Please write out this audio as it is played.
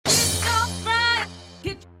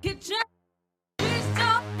Get your bitch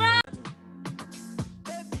off right.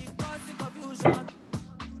 Baby causing confusion.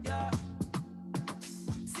 Yeah.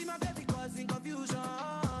 See my baby causing confusion.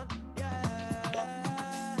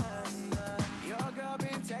 Yeah. Your girl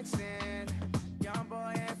been texting. Young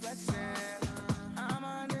boy ain't flexing. I'm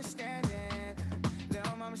understanding.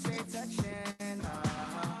 Little mama say touching.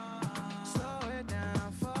 Slow it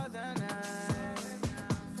down for the night.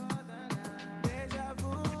 Deja vu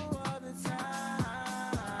all the time.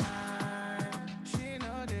 She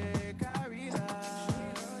know they carry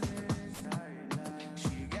love.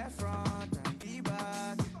 She get front and be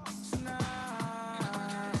back.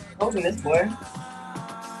 Open this boy. I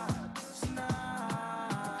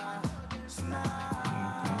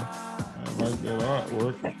like that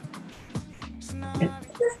artwork.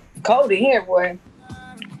 Cold in here, boy.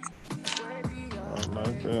 I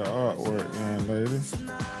like that artwork, young lady.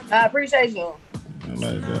 I appreciate you. I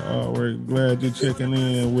like that artwork. Glad you're checking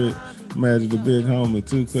in with Magic the Big Homie,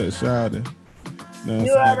 Two Cut Shouty.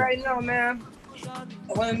 You already know, man. I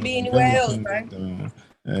wouldn't be anywhere else, man.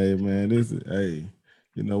 Hey, man, hey,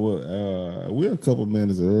 you know what? We're a couple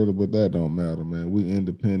minutes early, but that don't matter, man. We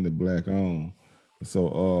independent, black owned.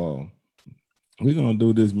 So we're gonna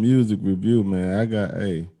do this music review, man. I got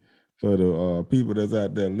for the people that's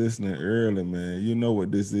out there listening early, man, you know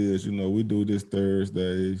what this is. You know, we do this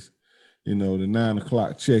Thursdays, you know, the 9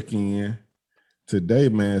 o'clock check-in. Today,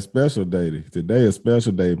 man, special day. Today is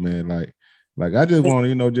special day, man. Like I just want to,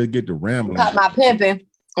 you know, just get the rambling. Got my pimping.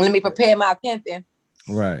 Let me prepare my pimping.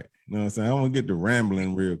 Right. You know what I'm saying? I want to get the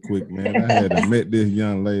rambling real quick, man. I had to met this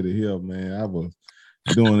young lady here, man. I was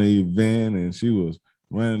doing an event and she was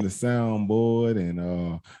running the soundboard.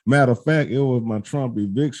 And matter of fact, it was my Trump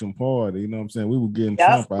eviction party. You know what I'm saying? We were getting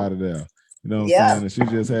Trump out of there. You know what I'm saying? And she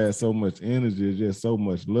just had so much energy, just so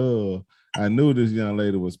much love. I knew this young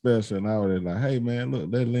lady was special, and I was like, hey, man, look,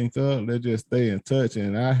 let's link up. Let's just stay in touch.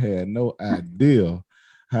 And I had no idea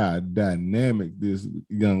how dynamic this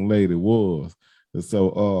young lady was.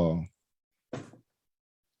 So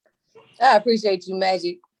I appreciate you,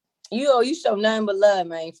 Magic. You show nothing but love,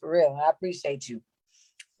 man, for real. I appreciate you.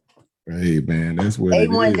 Hey, man, that's what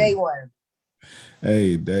A1, it is. day one.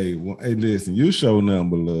 Hey, day one. Hey, listen, you show nothing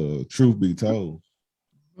but love. Truth be told.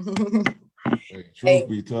 Truth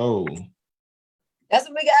be told. That's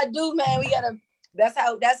what we gotta do, man.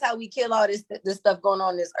 That's how we kill all this stuff going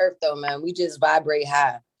on this earth, though, man. We just vibrate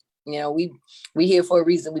high. You know, we here for a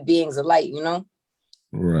reason. We beings of light, you know?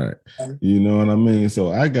 Right. You know what I mean?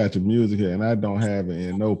 So I got your music here, and I don't have it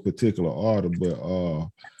in no particular order,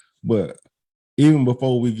 but even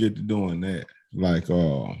before we get to doing that, like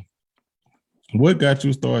what got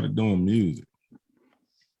you started doing music?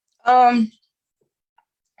 I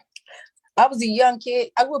was a young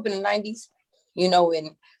kid. I grew up in the 90s, you know,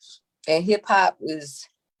 and hip hop was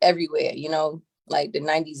everywhere, you know, like the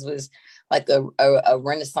 90s was like a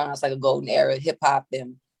renaissance, like a golden era of hip hop.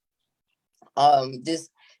 And just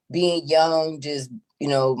being young, just, you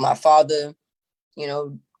know, my father, you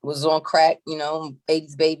know, was on crack, you know,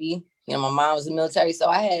 80s baby. You know, my mom was in the military. So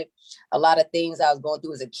I had a lot of things I was going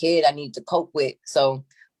through as a kid I needed to cope with. So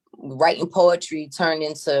writing poetry turned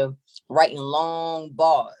into writing long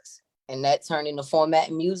bars. And that turned into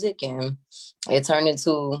formatting music, and it turned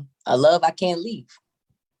into a love I can't leave.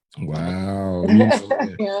 Wow.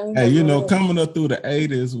 Hey, you know, coming up through the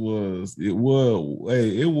 80s was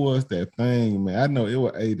that thing, man. I know it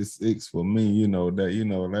was 86 for me, you know,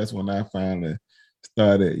 that's when I finally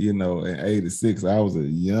started, you know, in 86. I was a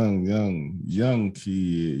young kid,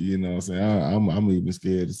 you know what I'm saying? I'm even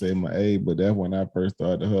scared to say my age, but that's when I first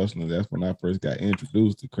started hustling. That's when I first got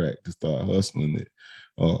introduced to crack to start hustling it.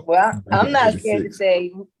 Well, I'm not scared to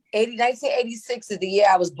say 1986 is the year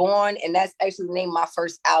I was born, and that's actually the name of my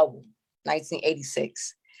first album,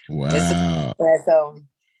 1986. Wow.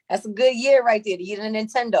 That's a good year right there to get a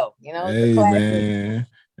Nintendo, you know? Hey, man.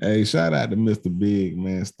 Hey, shout out to Mr. Big,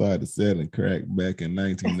 man. Started selling crack back in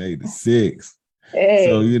 1986. Hey.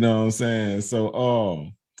 So, you know what I'm saying? So,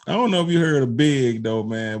 I don't know if you heard of Big, though,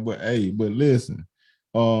 man, but listen,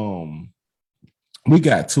 we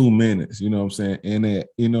got 2 minutes, you know what I'm saying? And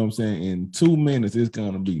in 2 minutes, it's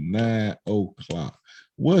gonna be 9 o'clock.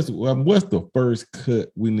 What's the first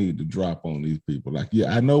cut we need to drop on these people? Like,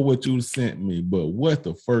 yeah, I know what you sent me, but what's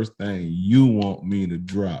the first thing you want me to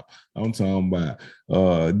drop? I'm talking about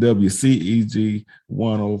WCEG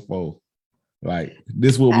 104. Like,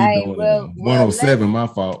 this what we doing. 107, my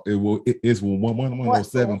fault. It's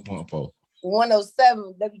 107.4.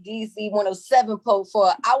 107 WDC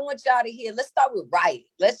 107.4. I want y'all to hear. Let's start with Riot.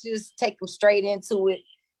 Let's just take them straight into it.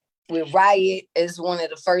 With Riot is one of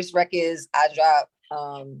the first records I dropped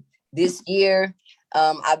this year.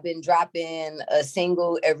 I've been dropping a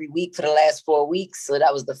single every week for the last 4 weeks. So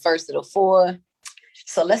that was the first of the 4.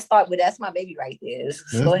 So let's start with That's My Baby right there.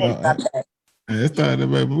 Let's go ahead and drop that. Let's start it,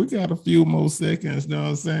 baby. We got a few more seconds. You know what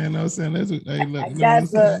I'm saying? Let's, hey, look, you know what I'm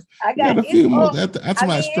saying? I got a few more. That's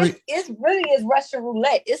my straight. It's really is Russian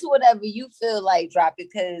roulette. It's whatever you feel like drop it.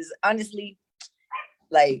 Because honestly,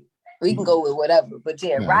 like we can go with whatever. But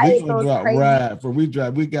yeah, Riot goes crazy.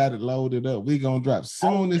 Ride, we got it loaded up. We gonna drop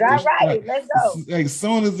soon as Riot. Let's go. As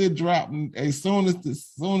soon as it drop, as soon as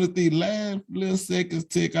the last little seconds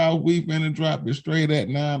tick off, we finna drop it straight at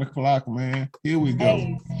 9 o'clock, man. Here we go.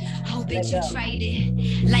 Hey. Oh, bitch, you tried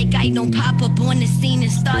it. Like I don't pop up on the scene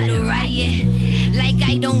and start a riot. Like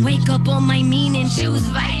I don't wake up on my mean and choose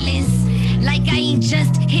violence. Like I ain't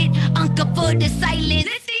just hit Uncle for the silence.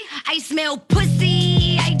 I smell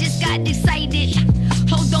pussy, I just got excited.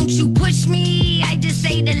 Oh, don't you push me, I just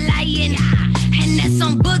say the lion. And that's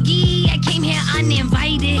on Boogie, I came here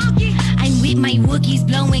uninvited. I'm with my Wookiees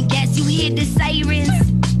blowing gas, you hear the sirens.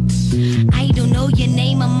 I don't know your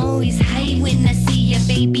name, I'm always high when I see ya.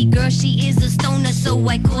 Baby girl, she is a stoner, so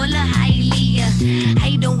I call her Hialeah.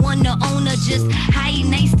 I don't wanna own her, just hi,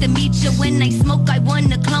 nice to meet you. When I smoke, I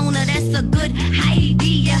wanna clone her, that's a good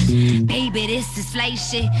idea. Baby, this is fly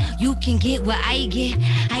shit, you can get what I get.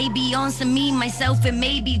 I be on some me, myself, and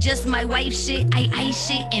maybe just my wife shit. I ice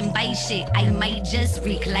shit and buy shit, I might just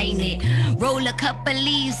recline it. Roll a couple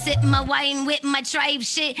leaves, sip my wine with my tribe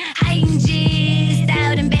shit. I'm just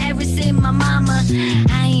out embarrassing my mama.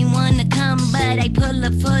 I ain't wanna come, but I pull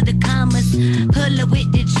up for the commas. Pull up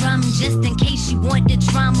with the drum, just in case you want the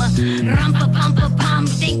drama. Rumpa pumpa pum,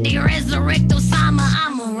 think they resurrect Osama.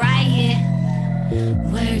 I'm a riot.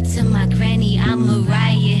 Word to my granny, I'm a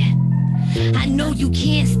riot. I know you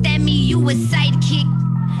can't stand me, you a sidekick.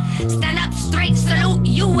 Stand up straight, salute,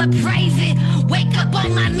 you a private. Wake up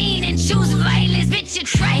on my mean and choose violence, bitch, you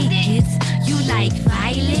tried it. You like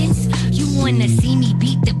violence? You wanna see me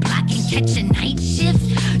beat the block and catch a night shift?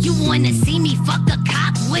 You wanna see me fuck a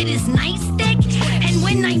cop with his nightstick? And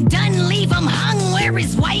when I'm done, leave him hung where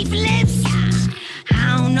his wife lives?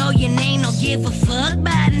 I don't know your name, don't give a fuck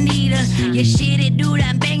about Anita. Your shitty dude,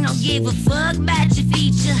 I bang, don't give a fuck about your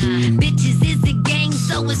feature. Bitches is a gang,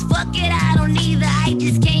 so it's fuck it, I don't either. I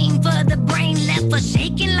just came for the brain, left her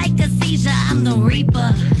shaking like a seizure. I'm the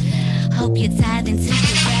reaper. Hope you're tired and took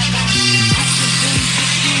the rapper.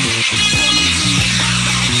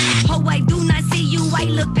 Oh, I do not see you, I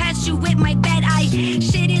look past you with my bad eye.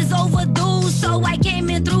 Shit is overdue, so I came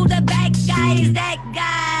in through the back, guys. That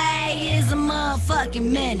guy is a motherfucking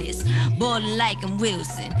menace, ballin' like I'm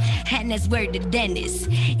Wilson, and that's where the dentist.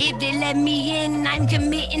 If they let me in, I'm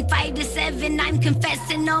committing 5 to 7. I'm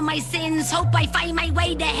confessing all my sins, hope I find my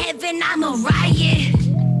way to heaven. I'm a riot.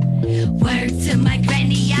 Word to my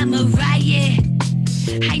granny, I'm a riot.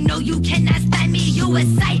 I know you cannot stand me, you a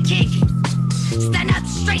sidekick. Stand up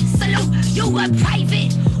straight, salute, you a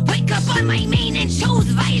private. Wake up on my mean and choose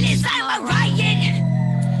violence, I'm a riot.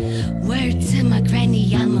 Word to my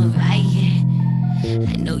granny, I'm a riot.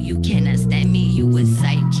 I know you cannot stand me, you a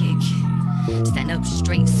sidekick. Stand up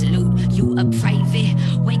straight, salute, you a private.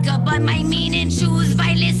 Wake up on my mean and choose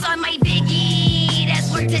violence on my biggie. That's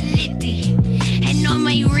word to Litty. And all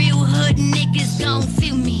my real hood niggas gon'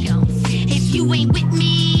 feel me. If you ain't with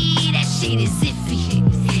me, that shit is iffy.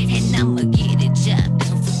 And I'ma get a job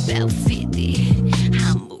done for about 50.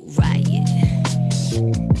 I'm a riot.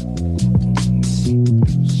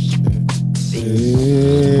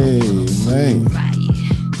 Hey, man. Riot.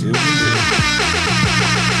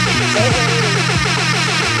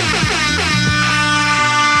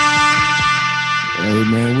 Hey,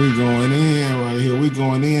 man, we going in right here. We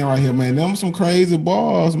going in right here, man. Them some crazy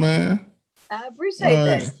bars, man. I appreciate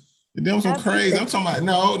that. Them some crazy. I'm talking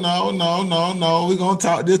about no. We're gonna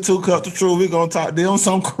talk this 2 cups of truth. We're gonna talk them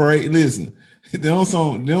some crazy. Listen, them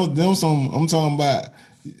some. I'm talking about.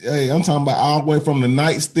 Hey, I'm talking about all the way from the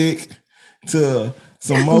nightstick to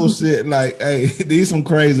some more shit. Like, hey, these some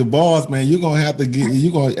crazy bars, man. You're gonna have to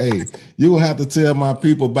you're gonna have to tell my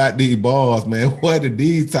people about these bars, man. Where did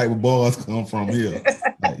these type of bars come from here?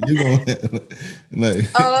 Like, you gonna like.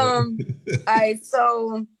 All right.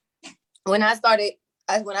 So when I started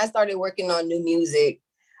working on new music,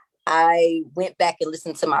 I went back and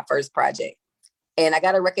listened to my first project, and I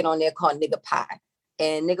got a record on there called Nigga Pie.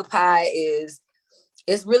 And Nigga Pie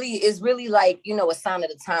it's really like, you know, a sign of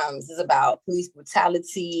the times. It's about police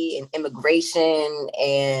brutality and immigration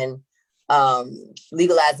and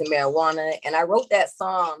legalizing marijuana. And I wrote that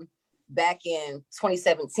song back in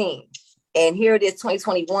 2017. And here it is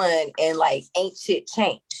 2021, and like ain't shit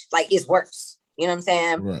changed. Like it's worse. You know what I'm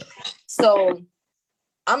saying? Right. So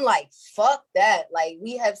I'm like, fuck that. Like,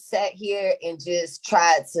 we have sat here and just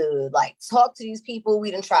tried to like talk to these people.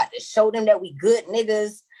 We done tried to show them that we good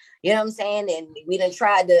niggas. You know what I'm saying? And we done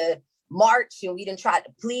tried to march and we done tried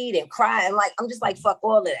to plead and cry. And like, I'm just like, fuck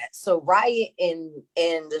all of that. So Riot and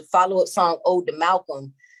the follow-up song, Ode to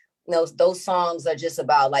Malcolm, you know, those songs are just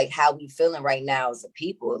about like how we feeling right now as a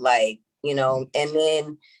people. Like, you know, and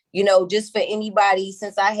then, you know, just for anybody,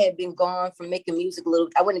 since I had been gone from making music a little,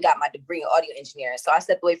 I went and got my degree in audio engineering. So I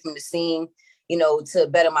stepped away from the scene, you know, to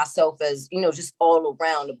better myself as, you know, just all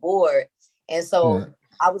around the board. And so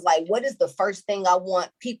I was like, what is the first thing I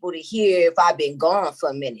want people to hear if I've been gone for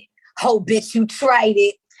a minute? Oh, bitch, you tried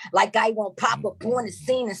it. Like I won't pop up on the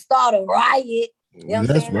scene and start a riot. You know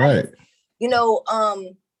what I'm saying? Right. You know,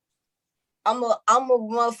 I'm a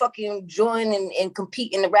motherfucking join and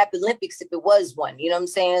compete in the Rap Olympics if it was one. You know what I'm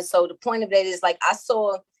saying? So the point of that is like I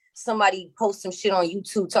saw somebody post some shit on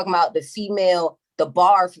YouTube talking about the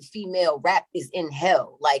bar for female rap is in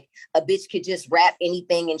hell. Like a bitch could just rap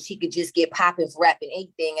anything and she could just get popping for rapping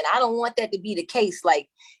anything. And I don't want that to be the case. Like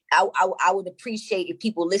I would appreciate if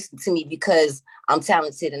people listen to me because I'm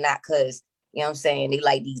talented and not because, you know what I'm saying, they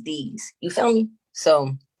like these D's. You feel me?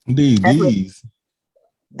 So D's.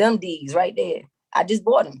 Them D's right there. I just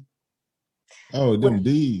bought them. Oh, them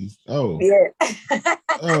D's. Oh. Yeah.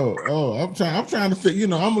 I'm trying to figure, you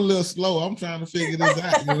know, I'm a little slow. I'm trying to figure this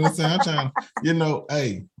out. You know what I'm saying? I'm trying, you know,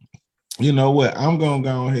 hey, you know what? I'm gonna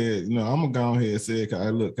go ahead, you know, I'm gonna go ahead and say it, cause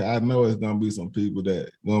I know it's gonna be some people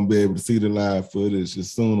that gonna be able to see the live footage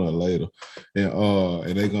just sooner or later.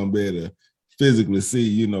 And they're gonna be able to physically see,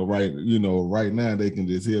 you know, right now they can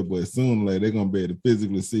just hear, but sooner or later they're gonna be able to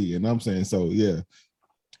physically see. And I'm saying, so yeah.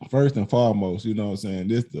 First and foremost, you know what I'm saying,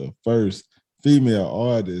 this is the first female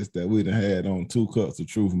artist that we done had on Two Cups of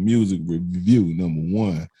Truth music review, number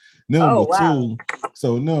one. Number two,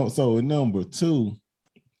 so number two,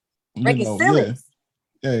 you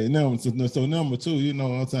know, so number two, you know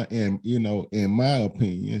what I'm saying, and you know, in my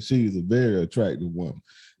opinion, she's a very attractive woman.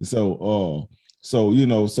 So you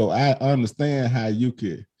know, so I understand how you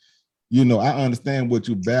could, you know, I understand what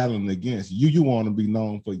you're battling against. You want to be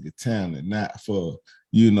known for your talent, not for,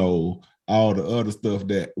 you know, all the other stuff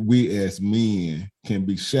that we as men can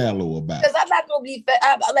be shallow about. Because I'm not gonna be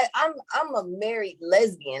I'm a married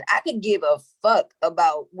lesbian. I could give a fuck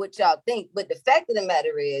about what y'all think, but the fact of the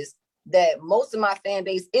matter is that most of my fan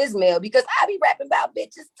base is male because I be rapping about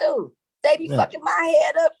bitches too. They be fucking my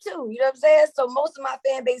head up too. You know what I'm saying? So most of my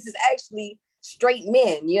fan base is actually straight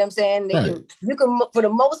men. You know what I'm saying? You can for the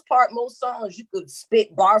most part, most songs you could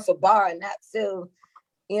spit bar for bar and not feel.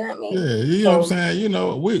 You know what I mean? Yeah, you know what I'm saying? You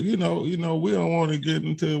know, we don't want to get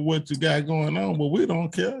into what you got going on, but we don't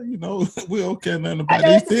care, you know, we don't care nothing about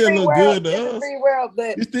it. You still look good to us.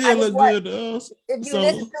 You still look good to us. If you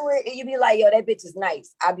listen to it and you be like, yo, that bitch is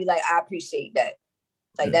nice, I'll be like, I appreciate that.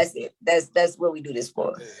 Like that's it. That's what we do this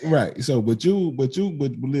for. Right. So but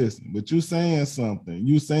listen, but you saying something.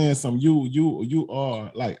 You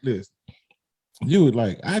are like, listen, you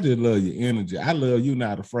like, I just love your energy. I love you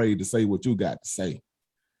not afraid to say what you got to say.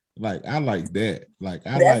 Like I like that. Like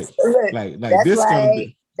I like this gonna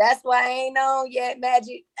be. That's why I ain't on yet,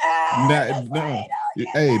 Magic. That's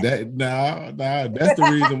the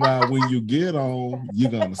reason why when you get on,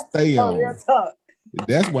 you're gonna stay on.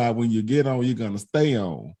 That's why when you get on, you're gonna stay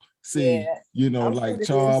on. See, you know, like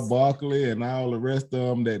Charles Barkley and all the rest of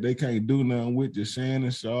them that they can't do nothing with, just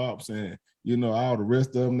Shannon Sharps and you know all the rest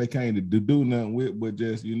of them they can't do nothing with, but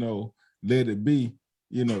just you know let it be.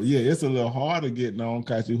 You know, yeah, it's a little harder getting on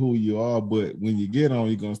because of who you are, but when you get on,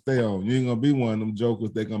 you're gonna stay on. You ain't gonna be one of them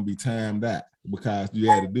jokers that gonna be timed out because you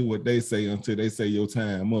had to do what they say until they say your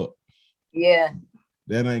time up. Yeah,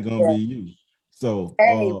 that ain't gonna be you. So,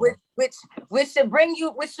 which should bring you,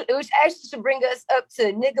 which actually should bring us up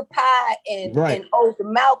to Nigga Pie and Ode to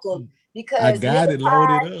Malcolm because I got it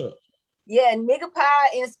loaded up. Yeah, Nigga Pie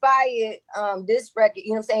inspired this record.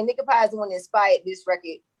 You know what I'm saying? Nigga Pie is the one that inspired this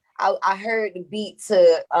record. I heard the beat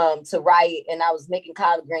to Riot and I was making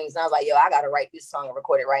collard greens and I was like, yo, I gotta write this song and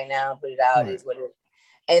record it right now and put it out. Is what it is.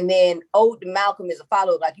 And then Ode to Malcolm is a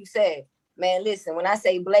follow-up, like you said. Man, listen, when I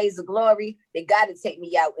say blaze of glory, they gotta take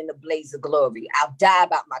me out in the blaze of glory. I'll die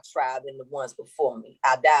about my tribe and the ones before me.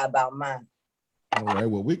 I'll die about mine. All right,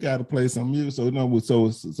 well, we got to play some music. So,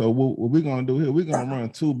 what we're going to do here, we're going to run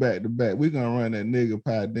two back to back. We're going to run that Nigga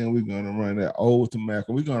Pie, then we're going to run that Ode to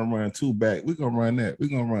Malcolm. We're going to run two back. We're going to run that. We're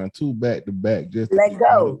going to run two back to back just let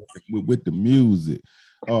go with the music.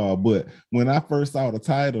 But when I first saw the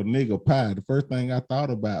title Nigga Pie, the first thing I thought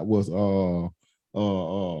about was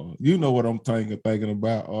You know what I'm thinking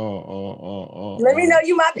about. Let me know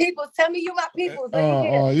you my people. Tell me you my people. Let me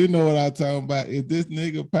hear. You know what I'm talking about. Is this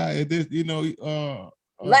nigga pie? Is this,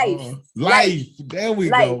 Life. life. There we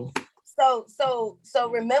Life. go. So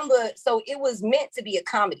remember, so it was meant to be a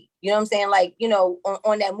comedy. You know what I'm saying? Like,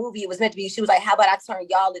 on that movie, it was meant to be. She was like, how about I turn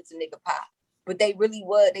y'all into nigga pie? But they really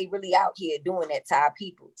out here doing that to our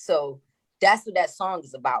people. So that's what that song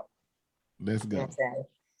is about. Let's go. You know what I'm saying?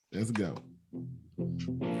 Let's go.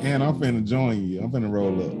 And I'm finna join you. I'm finna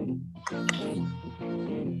roll up.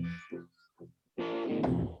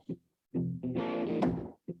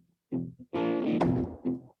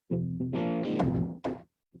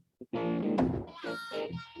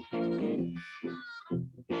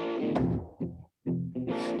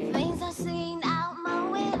 Things I've seen out my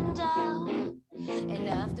window,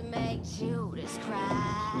 enough to make Judas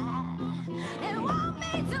cry. It want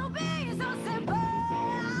me to be so simple,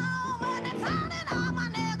 but they're turning all my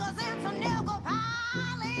niggas into nickel pie.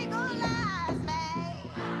 Legalize me,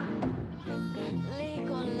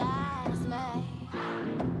 legalize me,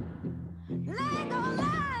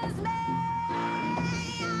 legalize me,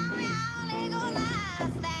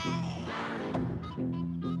 legalize me.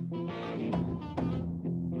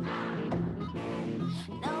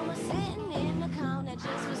 No more sitting in the corner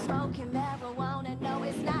just for smoking marijuana. No,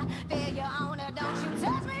 it's not fair, your owner. Don't you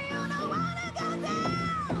touch me, you don't wanna go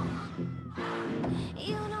down.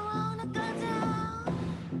 You don't wanna go down.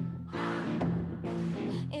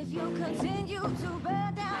 If you continue to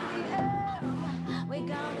burn down the earth, we're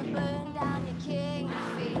gonna burn down your king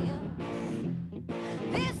field.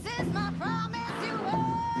 This is my promise, you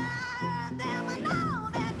heard them and know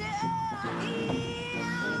that the earth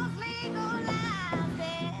is legalized.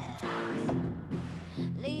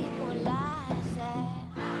 Legalize it.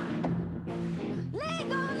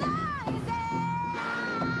 Legalize it.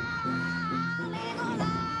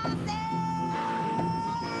 Legalize it.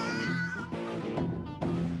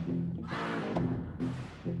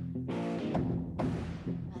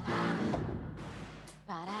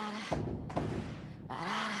 Ba-da-da.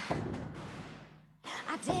 Ba-da-da.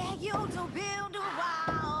 I dare you to build a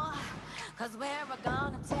wall, 'cause we're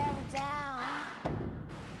gonna tear it down.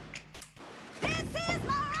 This is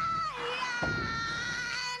my right,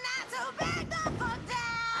 not to beg the fuck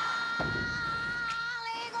down.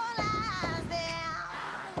 Legalize them.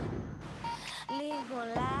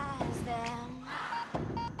 Legalize them.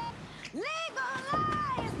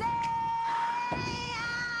 Legalize them.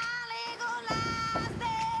 Legalize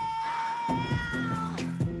them.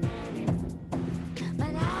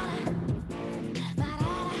 Banana,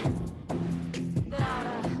 banana. Good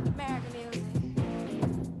old American music.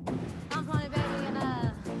 I'm Pony Baby and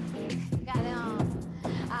goddamn,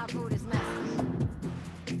 I'll prove this message.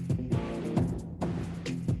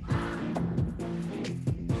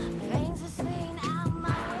 Things are seen out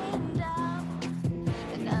my window,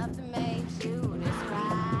 enough to make Judas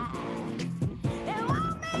cry. They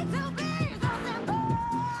want me to be so simple,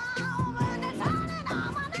 but they're turning all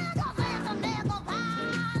my niggas into nickel pie.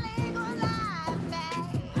 Legalize me,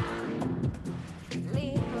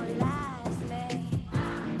 legalize me.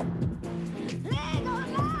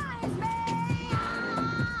 Legalize me,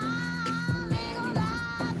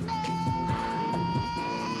 legalize me.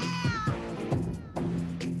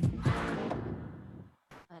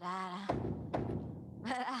 But I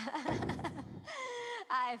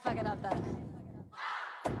ain't fucking up though.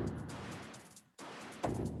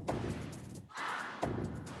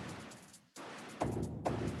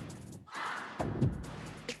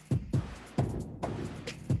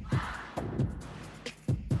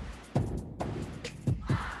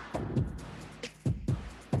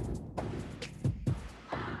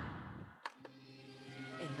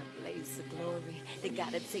 In the blaze of glory, they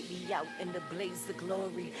gotta take me out in the blaze of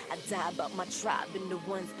glory. I die about my tribe and the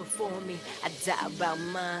ones before me. I die about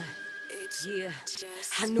mine. Yeah,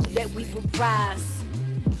 I knew that we would rise.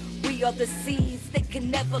 We are the seeds they can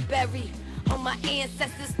never bury. All my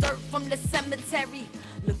ancestors dirt from the cemetery.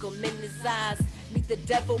 Look 'em in his eyes, meet the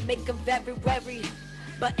devil, make him very wary.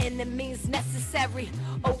 But enemies necessary.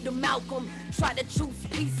 Older Malcolm, try to choose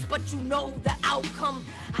peace, but you know the outcome.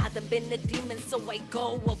 I done been a demon, so I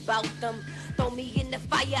go about them. Throw me in the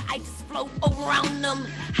fire, I just float around them.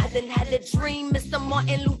 I done had a dream, Mr.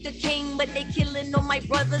 Martin Luther King, but they killing all my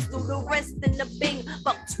brothers, do the rest in the bing.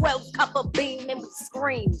 About 12 copper beam and we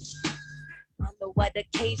scream. On the while the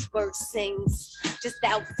cage bird sings. Just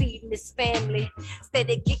out feeding his family.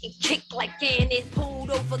 Instead of getting kicked like Annie.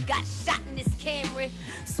 Pulled over, got shot in his Camry.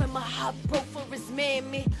 So my heart broke for his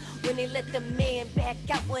mammy. When they let the man back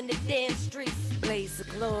out on the damn streets. Blaze of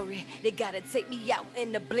glory, they gotta take me out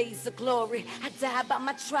in the blaze of glory. I die about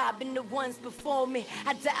my tribe and the ones before me.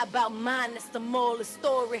 I die about mine, that's the moral of the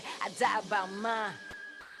story. I die about mine,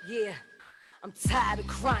 yeah. I'm tired of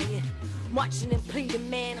crying, marching and pleading,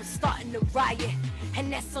 man, I'm starting to riot.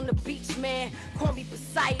 And that's on the beach, man, call me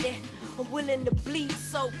Poseidon. I'm willing to bleed,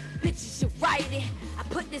 so bitches should write it. I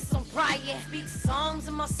put this on Brian. Speak songs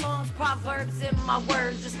in my songs, proverbs in my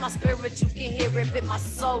words. Just my spirit, you can hear it, bit my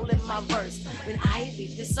soul in my verse. When I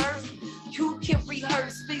leave this earth, you can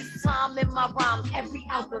rehearse. Speak time in my rhymes, every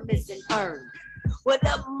album is an urn. What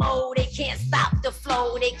up, Mo? They can't stop the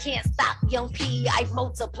flow. They can't stop Young P. I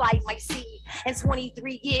multiply my seed. In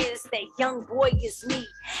 23 years, that young boy is me.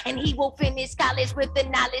 And he will finish college with the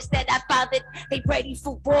knowledge that I fathered. They ready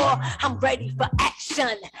for war. I'm ready for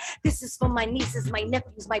action. This is for my nieces, my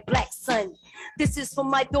nephews, my black son. This is for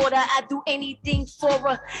my daughter. I do anything for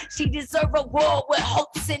her. She deserve a war with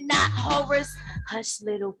hopes and not horrors. Hush,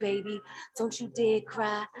 little baby, don't you dare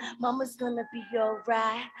cry. Mama's gonna be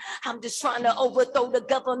alright. I'm just trying to overthrow the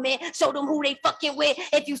government. Show them who they fucking with.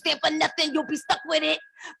 If you stand for nothing, you'll be stuck with it.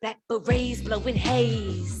 Black berets blowing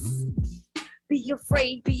haze. Be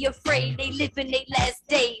afraid, they live in their last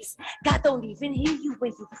days. God don't even hear you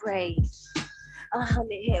when you pray. 100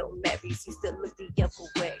 Hail Marys, you still look the other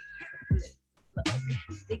way.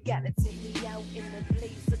 They gotta take me out in the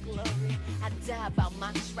blaze of glory. I die about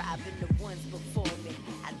my tribe and the ones before me.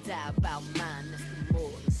 I die about mine, that's the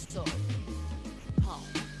moral of the story.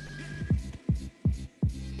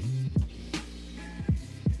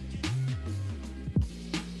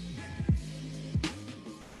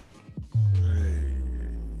 Hey,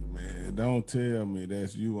 man, don't tell me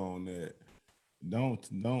that's you on that. Don't,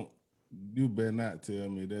 you better not tell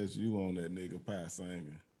me that's you on that nigga pie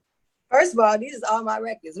singing. First of all, these is all my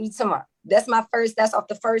records. We talking about. That's off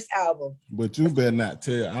the first album. But you better not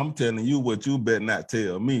tell. I'm telling you what you better not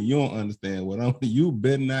tell me. You don't understand what I'm. You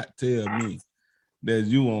better not tell me that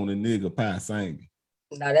you on the nigga pie singing.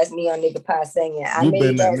 No, that's me on Nigga Pie singing. I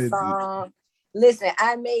made that song. Listen,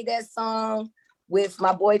 I made that song with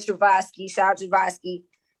my boy Travasky, shout out Travasky,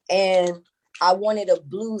 and I wanted a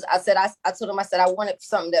blues. I told him, I said, I wanted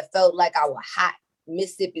something that felt like I was hot.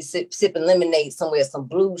 Mississippi sipping lemonade somewhere, some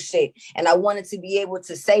blues shit. And I wanted to be able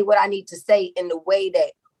to say what I need to say in the way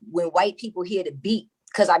that when white people hear the beat,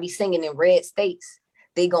 because I be singing in red states,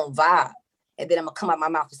 they gonna vibe. And then I'm gonna come out my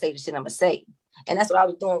mouth and say the shit I'm gonna say. And that's what I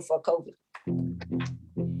was doing for COVID.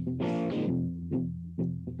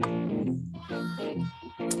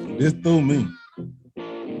 This through me.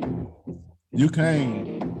 You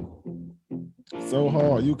came so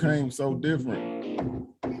hard. You came so different.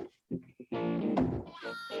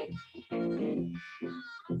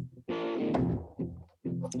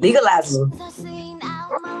 Legalize me. I seen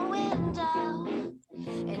out my window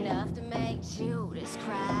enough to make you just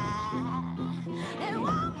cry. They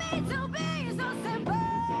want me to be so simple,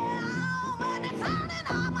 but they're turning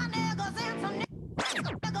all my niggas into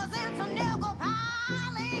nigga pie.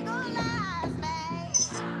 Legalize me.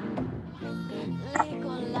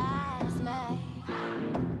 Legalize me.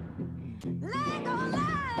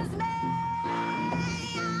 Legalize me.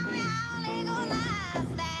 Legalize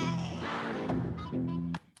me.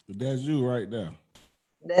 That's you right there.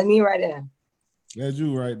 That's me right there. That's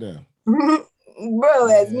you right there. Bro,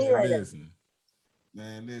 that's me right there.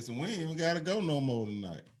 Man, listen, we ain't even gotta go no more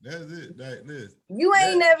tonight. That's it. Like this. You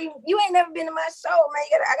ain't never been to my show,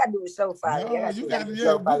 man. I gotta do a show for you. No, you gotta,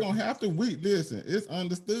 yeah, we're gonna have to listen, it's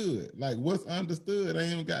understood. Like what's understood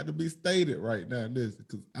ain't even got to be stated right now. Listen,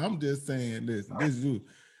 because I'm just saying, listen, this is you.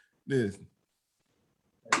 Listen.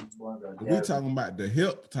 We talking about the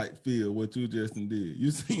help type feel, what you just did.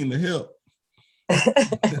 You seen the help.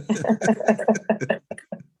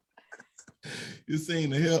 You seen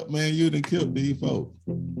the help, man. You done killed these folks.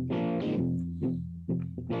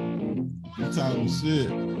 You talking shit.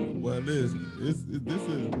 Well, listen, this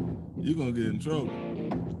is, you're gonna get in trouble.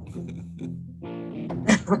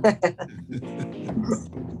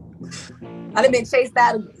 I done been chased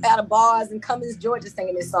out of bars in Cummins, Georgia,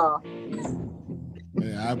 singing this song.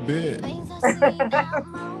 Man, I bet.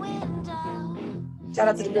 Shout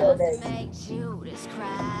out to the girl that.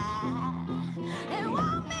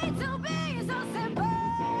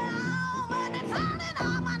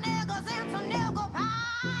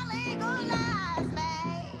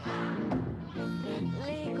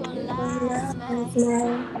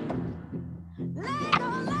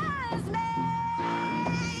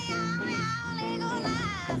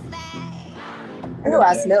 I know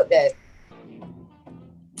I smelled that.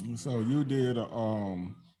 So you did a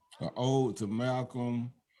ode to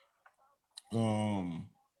Malcolm.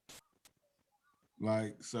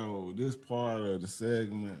 Like, so this part of the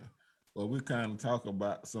segment, well, we kind of talk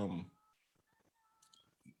about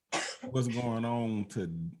what's going on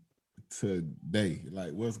today,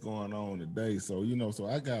 like what's going on today. So, so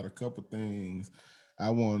I got a couple things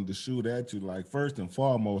I wanted to shoot at you. Like, first and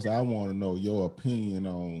foremost, I want to know your opinion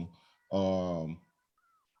on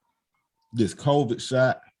this COVID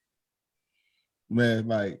shot. Man,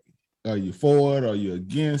 like, are you for it? Are you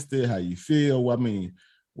against it? How you feel? I mean,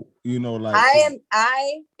 like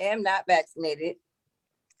I am not vaccinated.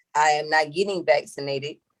 I am not getting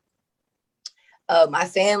vaccinated. My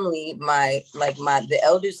family, the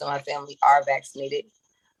elders of my family are vaccinated.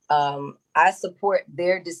 I support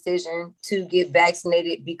their decision to get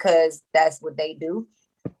vaccinated because that's what they do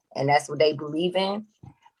and that's what they believe in.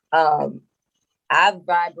 I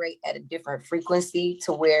vibrate at a different frequency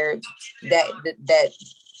to where that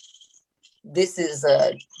this is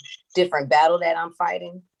a different battle that I'm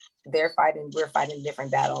fighting. We're fighting a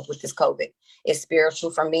different battle with this COVID. It's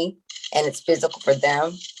spiritual for me and it's physical for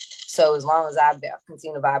them. So as long as I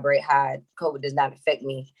continue to vibrate high, COVID does not affect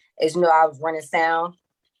me. As you know, I was running sound,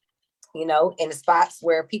 in the spots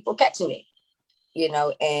where people catching me,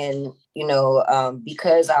 and,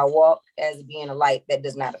 because I walk as being a light, that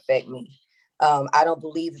does not affect me. I don't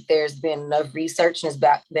believe that there's been enough research and it's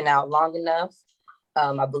been out long enough.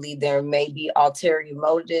 I believe there may be ulterior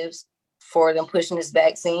motives for them pushing this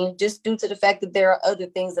vaccine, just due to the fact that there are other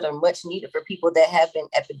things that are much needed for people that have been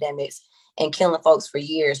epidemics and killing folks for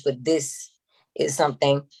years. But this is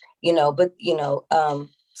something, so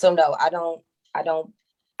no,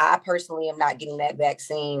 I personally am not getting that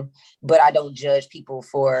vaccine, but I don't judge people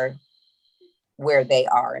for where they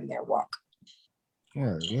are in their walk. All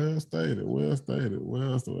right, well stated. Well,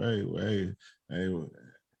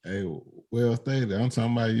 well stated. I'm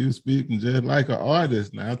talking about you speaking just like an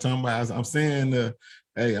artist. Now I'm saying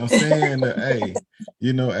I'm saying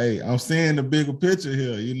the bigger picture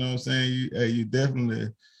here. You know what I'm saying? You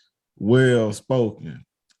definitely well spoken,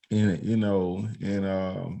 in in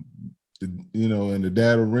the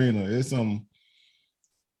data arena. It's some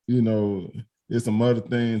other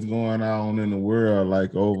things going on in the world,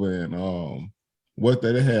 like over in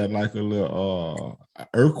they had like a little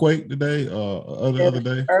earthquake today, other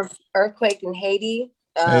day. Earthquake in Haiti.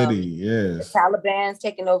 Haiti, yes. The Taliban's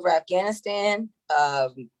taking over Afghanistan.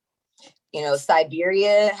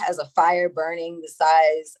 Siberia has a fire burning the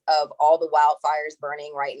size of all the wildfires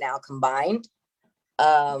burning right now combined.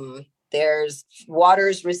 There's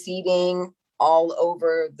waters receding all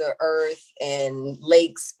over the earth, and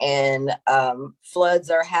lakes and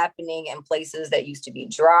floods are happening in places that used to be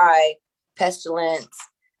dry. Pestilence,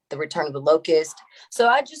 the return of the locust. So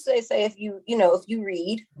I just say if you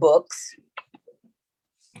read books,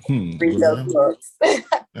 read those books. Hey,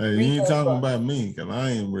 you ain't talking about me, because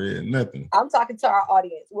I ain't read nothing. I'm talking to our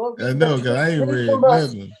audience. I know, because I ain't read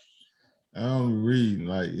nothing. I don't read,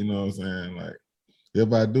 like, you know what I'm saying? Like,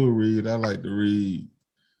 if I do read, I like to read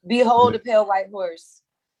Behold the Pale White Horse.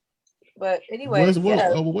 But anyway, what's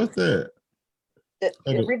that?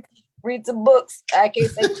 Read some books. I can't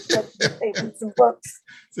say read some books.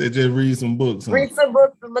 Say just read some books. Huh? Read some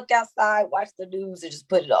books and look outside, watch the news, and just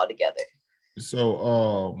put it all together.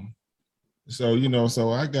 So so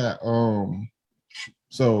I got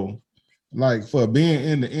so like for being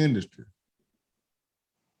in the industry,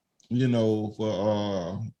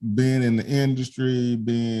 for being in the industry,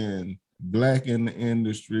 being Black in the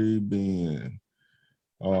industry, being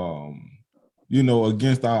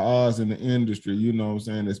against our odds in the industry, you know what I'm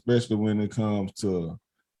saying, especially when it comes to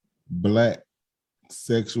Black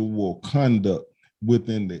sexual conduct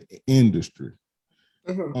within the industry.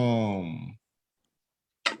 Mm-hmm.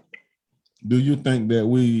 Do you think that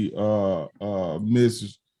we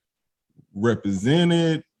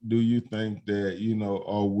misrepresented? Do you think that,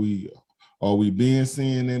 are we being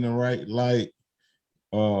seen in the right light?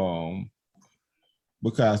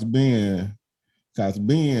 Because being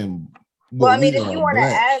well, I mean, if you want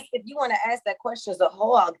to ask that question as a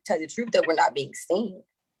whole, I'll tell you the truth that we're not being seen.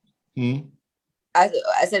 I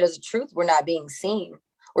said as a truth, we're not being seen.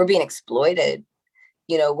 We're being exploited.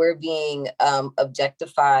 We're being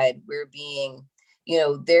objectified. We're being,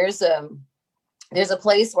 there's a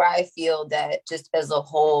place where I feel that just as a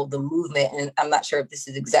whole, the movement, and I'm not sure if this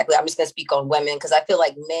is exactly, I'm just going to speak on women, because I feel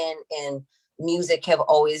like men in music have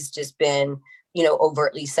always just been,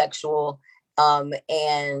 overtly sexual.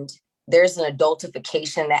 And there's an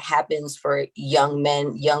adultification that happens for young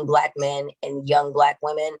men, young Black men, and young Black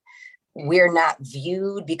women. we're not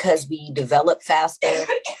viewed because we develop faster.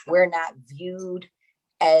 We're not viewed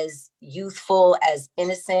as youthful, as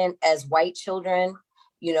innocent, as white children,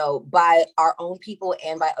 you know, by our own people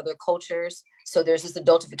and by other cultures. So there's this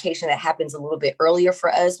adultification that happens a little bit earlier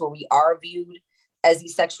for us, where we are viewed as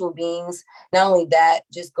these sexual beings. Not only that,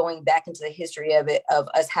 just going back into the history of it, of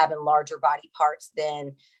us having larger body parts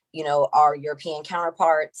than, you know, our European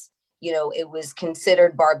counterparts. You know, it was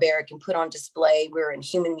considered barbaric and put on display. We're in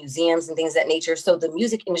human museums and things of that nature. So the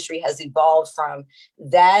music industry has evolved from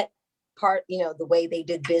that part, you know, the way they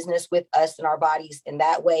did business with us and our bodies in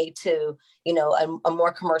that way, to, you know, a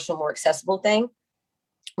more commercial, more accessible thing.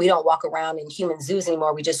 We don't walk around in human zoos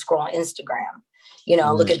anymore. We just scroll on Instagram, you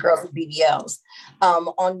know, look at girls with BBLs.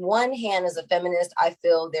 On one hand, as a feminist, I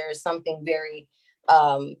feel there's something very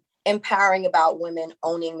empowering about women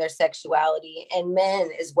owning their sexuality, and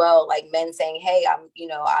men as well, like men saying, hey,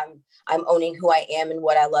 I'm owning who I am and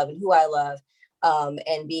what I love and who I love,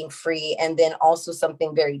 and being free. And then also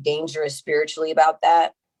something very dangerous spiritually about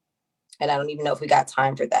that. And I don't even know if we got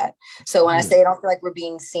time for that. So when I say I don't feel like we're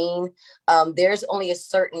being seen, there's only a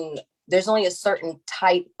certain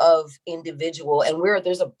type of individual, and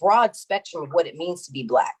there's a broad spectrum of what it means to be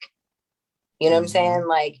Black. You know what I'm saying?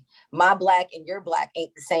 Like, my Black and your Black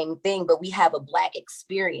ain't the same thing, but we have a Black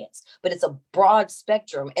experience, but it's a broad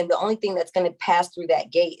spectrum. And the only thing that's going to pass through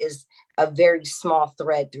that gate is a very small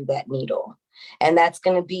thread through that needle. And that's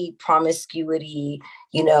going to be promiscuity,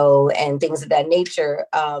 you know, and things of that nature,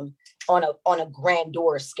 on a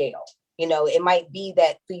grandeur scale. You know, it might be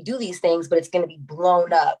that we do these things, but it's going to be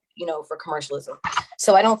blown up, you know, for commercialism.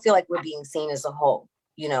 So I don't feel like we're being seen as a whole.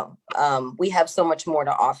 You know, we have so much more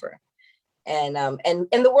to offer. And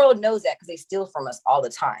the world knows that because they steal from us all the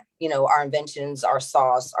time. You know, our inventions, our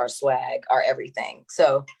sauce, our swag, our everything.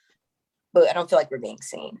 So, but I don't feel like we're being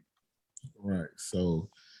seen. Right. So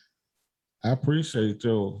I appreciate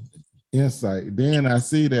your insight. Then I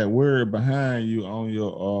see that word behind you on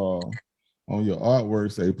your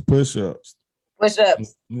artwork, say push-ups.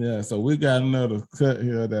 Push-ups. Yeah. So we got another cut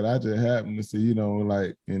here that I just happened to see, you know,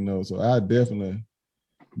 like, you know, so I definitely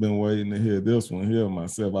been waiting to hear this one here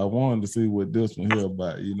myself. I wanted to see what this one here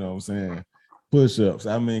about, you know what I'm saying? Push-ups.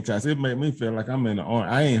 I mean, cause it made me feel like I'm in the army.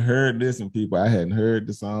 I ain't heard this in people. I hadn't heard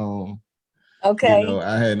the song. Okay. You know,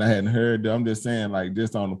 I hadn't heard. I'm just saying, like,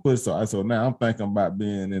 just on the push. So now I'm thinking about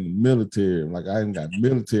being in the military. Like, I ain't got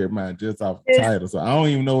military mind just off the title. So I don't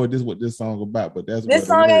even know what this song about. But that's this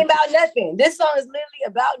song ain't about nothing. This song is literally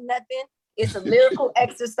about nothing. It's a lyrical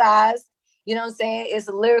exercise. You know what I'm saying? It's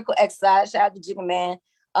a lyrical exercise. Shout out to Jigga Man.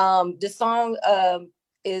 The song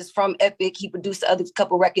is from Epic. He produced the other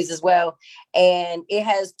couple records as well, and it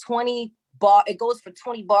has 20 bar. It goes for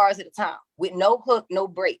 20 bars at a time with no hook, no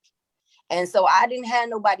break. And so I didn't have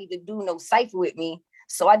nobody to do no cipher with me.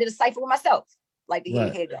 So I did a cipher with myself, like the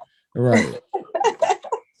head go. Right.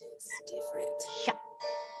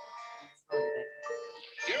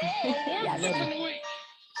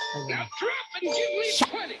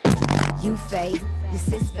 You fade, your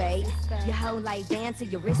sis fade, your whole life down to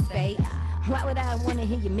your wrist fade. Why would I wanna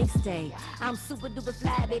hear your mixtape? I'm super duper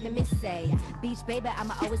fly, baby, miss say. Beach baby,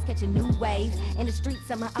 I'ma always catch a new wave. In the streets,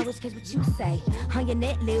 I'ma always catch what you say. On your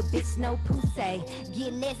net, little bitch, no pussy.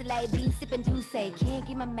 Getting nasty like beef, sipping juice. Can't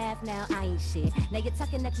get my math now, I ain't shit. Now you're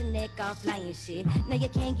tucking at your neck off, lying shit. Now you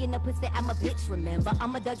can't get no pussy, I'm a bitch, remember?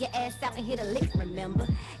 I'ma dug your ass out and hit a lick, remember?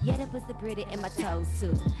 Yeah, that pussy pretty in my toes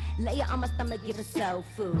too. Lay her on my stomach, give her soul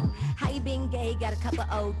food. How you been gay? Got a couple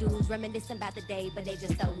old dudes reminiscing about the day, but they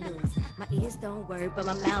just so news. My ears don't work, but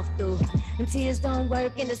my mouth do. Them tears don't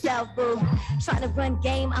work in the South, boo. Trying to run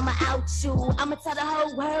game, I'ma out you. I'ma tell the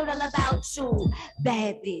whole world all about you.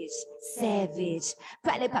 Bad bitch, savage.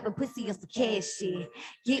 Probably poppin' pussy on some cash shit.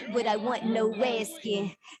 Get what I want, no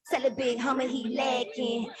asking. Tell a big homie he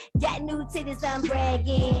lacking. Got new titties, I'm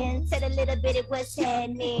bragging. Tell a little bit of what's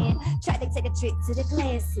happening. Try to take a trip to the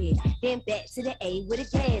classes. Then back to the A with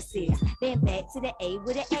the glasses. Then back to the A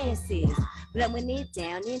with the asses. Blowing it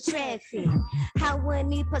down in traffic. How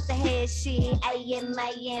wouldn't he put the head shit? I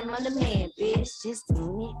am on the man, bitch. Just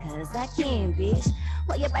doing it cause I can, bitch.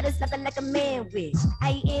 Well, your body's looking like a man, bitch.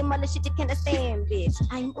 I am all the shit you can't stand, bitch.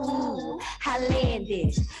 I'm ooh,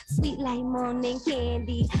 Highlandish. Sweet like morning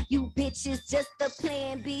candy. You bitches just a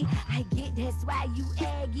plan B. I get that's why you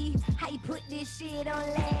aggy. How you put this shit on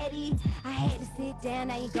laddie? I had to sit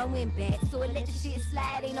down, I ain't going back. So I let the shit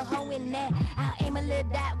slide, ain't no hoe in that. I'll aim a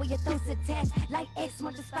little dot where your throat's attached. Like X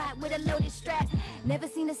marked the spot with a loaded strap. Never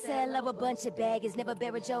seen a cell of a bunch of baggers. Never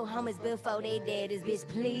buried your homies before they dead. This bitch,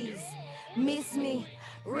 please miss me.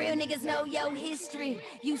 Real niggas know your history.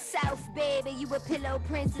 You South, baby, you a pillow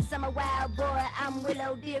princess. I'm a wild boy, I'm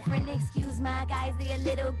Willow different. Excuse my guys, they a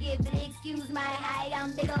little gifted. Excuse my height,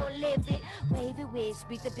 I'm big old lifted. Wave it wish,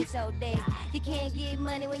 beat the bitch all day. You can't get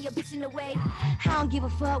money when you're bitching away. I don't give a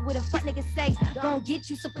fuck what a fuck nigga say. Gon' get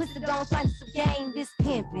you some pussy, gon' find you some game. This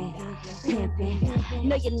pimpin', pimpin'.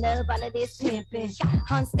 Know you love all of this pimpin'.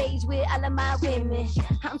 On stage with all of my women.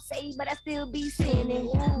 I'm saved, but I still be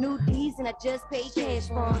sinning. New D's and I just pay cash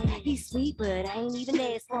for him. He's sweet, but I ain't even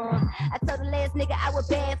asked for him. I told the last nigga I was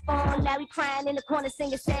bad for him. Now he crying in the corner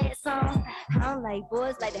singing sad songs. I don't like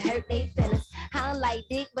boys like to hurt their feelings. I don't like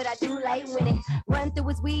dick, but I do like winning. Run through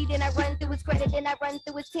his weed, and I run through his credit, then I run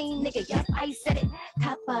through his team, nigga. Yup, I said it.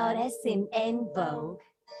 Top all that's in en vogue.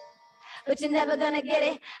 But you're never gonna get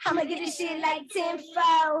it. I'ma get this shit like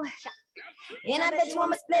tenfold. And I bet you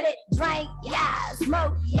I'ma split it. Drink, yeah,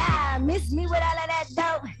 smoke, yeah. Miss me with all of that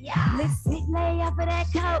dope. Yeah, let's sit, lay off of that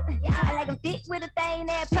coat. Yeah, I like 'em thick with a thing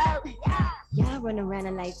that poke. Yeah, y'all run around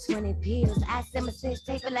in like 20 pills. I send my sex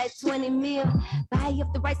tape for like 20 mil. Buy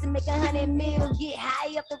up the rights and make 100 mil. Get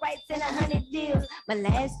high up the rights and 100 deals. My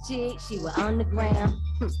last chick, she was on the ground.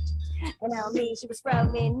 And I don't mean she was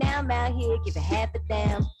scrolling. Now I'm out here giving half a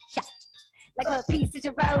damn. Like a piece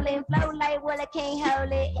of rolling, flow like well I can't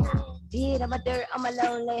hold it. Did on my dirt, on my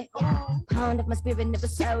lonely. Pound of my spirit, never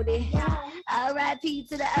sold it. R.I.P.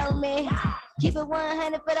 to the old man. Keep it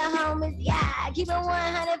 100 for the homies, yeah. Keep it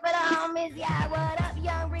 100 for the homies, yeah. What up,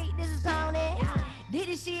 young Reed? This is Tony. Did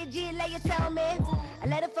this shit, G, like you told me. I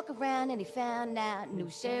let her fuck around and he found out. New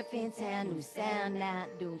sheriff in town, new sound now.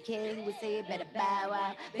 Don't care who would say it, better bow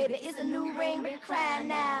out. Baby, it's a new ring, been crying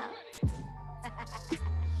now.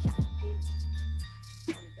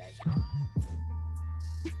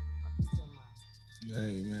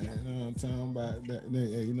 Hey man, you know what I'm talking about?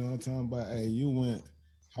 Hey, you know what I'm talking about? Hey, you went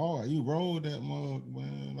hard. You rolled that mug,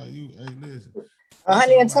 man. Like you, hey, listen.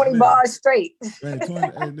 120 bars straight. Hey,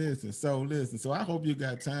 20, hey, listen. So I hope you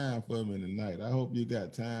got time for me tonight. I hope you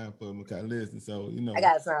got time for me. Cause listen, so you know. I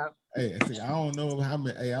got some. Hey, see, I don't know how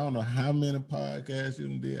many. Hey, I don't know how many podcasts you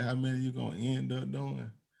did. How many you gonna end up doing?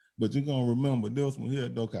 But you're gonna remember this one here,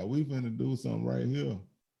 though. Cause we finna do something right here,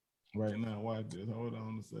 right now. Watch this. Hold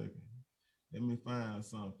on a second. Let me find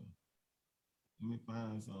something. Let me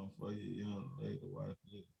find something for you, young lady. Watch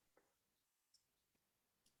this.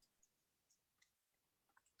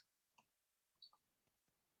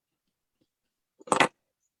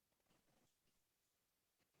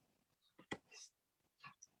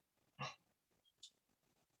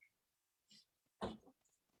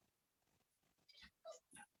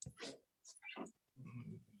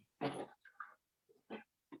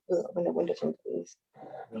 Open the window for me, please.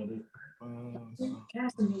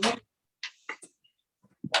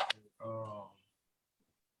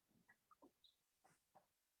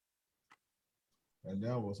 And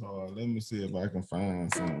that was hard. Let me see if I can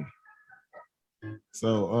find something.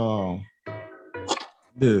 So,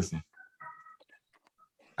 listen,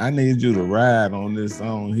 I need you to ride on this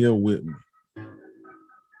song here with me.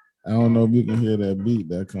 I don't know if you can hear that beat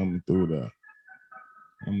that coming through there.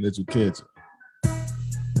 I'm gonna let you catch it.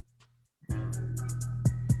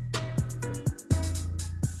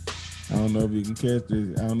 I don't know if you can catch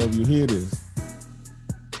this. I don't know if you hear this.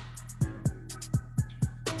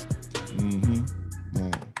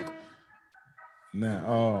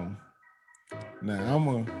 Now I'm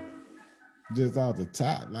gonna just off the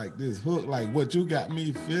top, like this hook, like what you got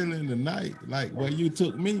me feeling tonight, like where you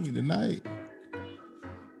took me tonight,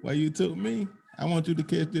 where you took me. I want you to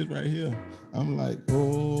catch this right here. I'm like,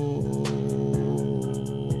 oh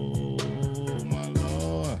my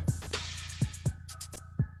Lord.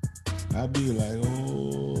 I be like,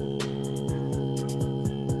 oh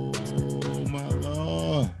my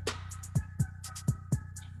Lord.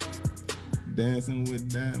 Dancing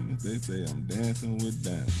with diamonds, they say I'm dancing with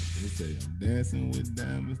diamonds. They say I'm dancing with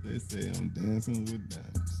diamonds, they say I'm dancing with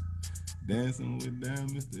diamonds. Dancing with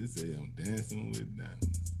diamonds, they say I'm dancing with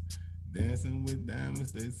diamonds. Dancing with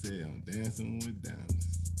diamonds, they say I'm dancing with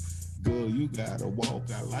diamonds. Girl, you gotta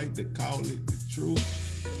walk, I like to call it the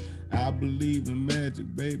truth. I believe in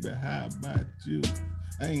magic, baby, how about you?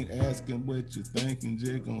 I ain't asking what you're thinking,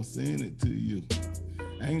 just gonna send it to you.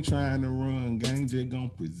 I ain't trying to run gang, just gonna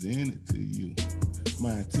present it to you.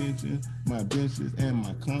 My attention, my benches, and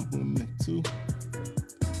my compliment too.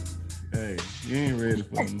 Hey, you ain't ready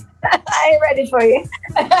for me. I ain't ready for you.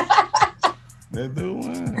 Let's do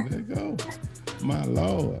one. Let's go. My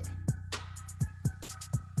Lord.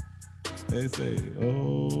 They say,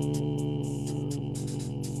 oh,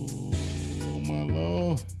 my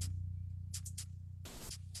Lord.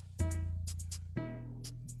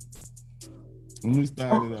 Let me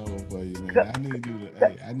start it over for you, man.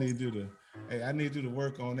 I need you to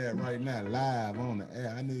work on that right now, live on the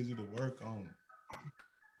air. I need you to work on it.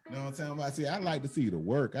 You know what I'm talking about? See, I like to see the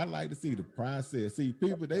work. I like to see the process. See,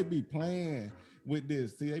 people, they be playing with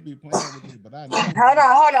this. See, they be playing with this, but I know.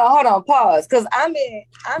 Hold on, pause. Cause I'm in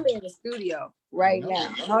the studio right now.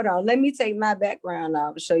 Hold on. Let me take my background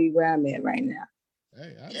off to show you where I'm at right now.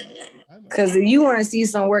 Hey, I know. Cause if you want to see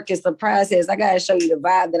some work, it's the process. I gotta show you the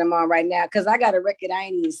vibe that I'm on right now. Cause I got a record I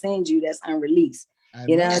ain't even send you that's unreleased.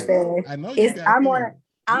 You know what I'm saying? I know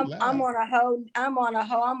I'm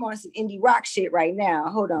on some indie rock shit right now.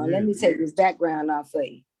 Hold on, let me take this background off for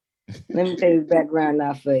you. Let me take this background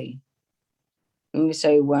off for you. Let me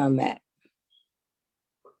show you where I'm at.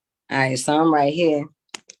 All right, so I'm right here.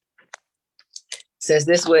 Since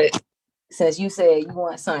you said you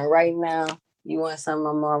want something right now, you want something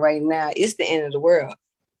I'm on right now, it's the end of the world.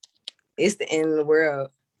 It's the end of the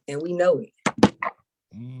world, and we know it.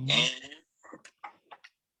 Mm-hmm.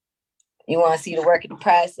 You want to see the work of the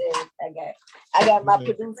process? I got my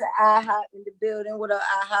producer IHOP in the building. What up,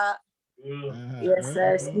 IHOP? Yes,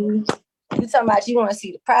 sir. Steve. You talking about you want to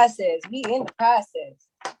see the process? We in the process.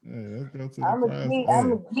 Let's go to the I'm process.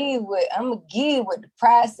 gonna give what the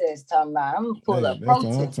process talking about. I'm gonna pull up. That's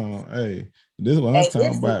what I'm talking. Hey, this is what I'm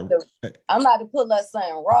talking about. I'm about to pull up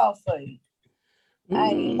something raw for you.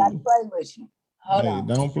 I ain't even about to play with you. Hold on.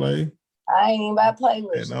 Don't play. I ain't even about to play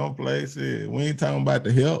with you. Don't play. Shit. We ain't talking about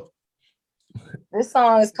the help. This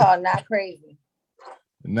song is called Not Crazy.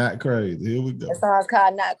 Not Crazy. Here we go. The song's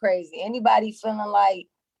called Not Crazy. Anybody feeling like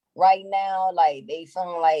right now, like they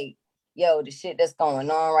feeling like, yo, the shit that's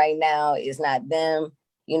going on right now is not them.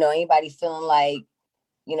 You know, anybody feeling like,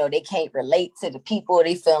 you know, they can't relate to the people.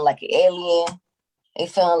 They feeling like an alien. They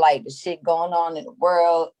feeling like the shit going on in the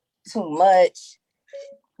world too much.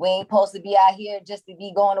 We ain't supposed to be out here just to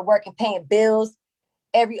be going to work and paying bills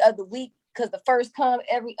every other week because the first come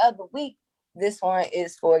every other week. This one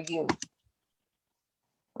is for you.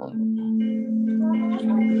 I'm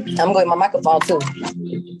going with my microphone too.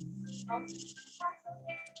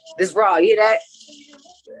 This raw, you hear that?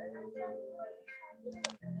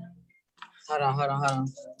 Hold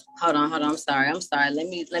on. I'm sorry. Let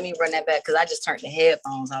me run that back because I just turned the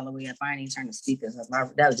headphones all the way up. I didn't even turn the speakers up.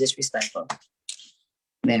 That was disrespectful.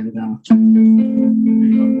 There we go.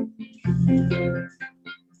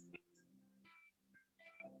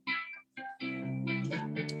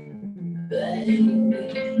 Baby,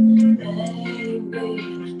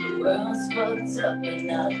 the world's fucked up and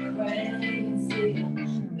not crazy.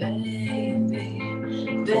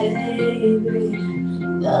 Baby,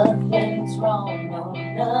 nothing's wrong, no,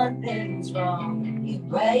 nothing's wrong. You're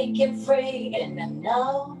breaking free, and I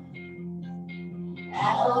know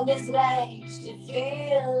how this makes you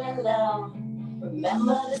feel alone.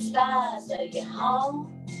 Remember the stars of your home.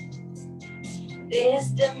 This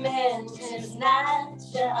dimension's not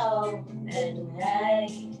your own, and hey,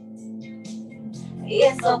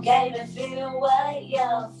 it's okay to feel what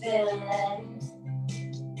you're feeling.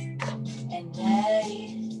 And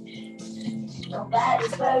hey,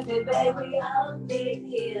 nobody's perfect, baby, we all need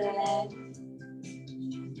healing.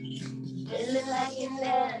 Feeling like an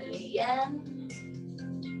alien.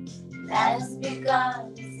 That's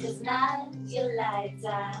because it's not your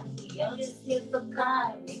lifetime. You're just here for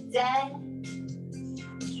karmic debt.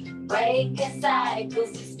 Breaking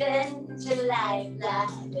cycles, extend your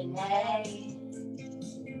lifeline, and hey,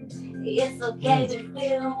 it's okay to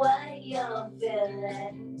feel what you're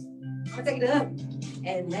feeling. I'll take it up.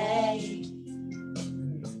 And hey,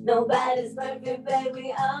 nobody's perfect,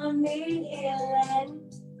 baby, only healing.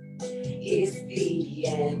 It's the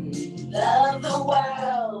end of the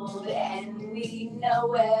world, and we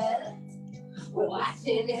know it. We're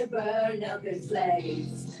watching it burn up in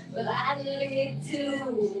flames, blindly to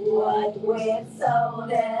what we're told,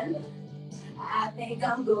 and I think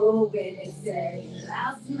I'm going insane.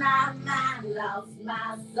 Lost my mind, lost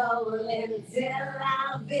my soul until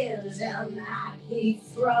our vision. I keep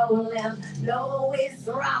scrolling, no, it's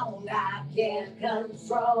wrong, I can't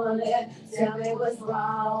control it. Tell me what's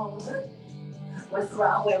wrong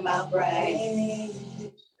with my brain? You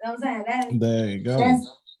know what I'm saying? There you go.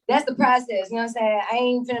 That's the process, you know what I'm saying? I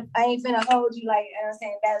ain't finna hold you, like, you know what I'm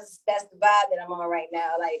saying? That's the vibe that I'm on right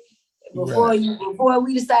now. Like, before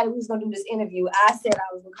we decided we was gonna do this interview, I said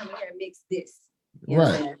I was gonna come here and mix this. You know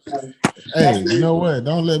right. So, hey, you know what?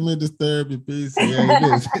 Don't let me disturb your peace. Don't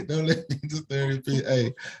let me disturb your peace.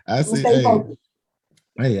 Hey, I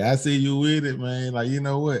see you with it, man. Like, you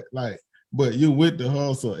know what? Like, but you with the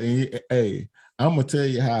hustle, and hey, I'm gonna tell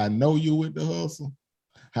you how I know you with the hustle.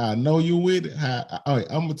 how I know you with it. I'm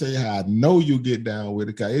gonna tell you how I know you get down with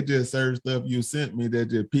it, cause it just certain stuff you sent me that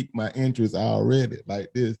just piqued my interest already.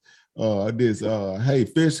 Like this, hey,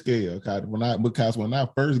 fish scale. Because when I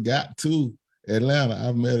first got to Atlanta,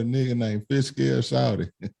 I met a nigga named Fish Scale Shawty.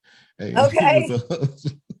 Hey, Okay. he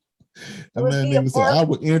was, I Was met a he a nigga, so part? I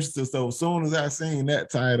was interested. So as soon as I seen that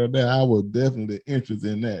title there, I was definitely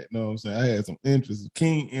interested in that. You know what I'm saying? I had some interest,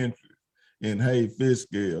 keen interest in Hey Fish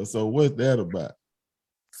Scale. So what's that about?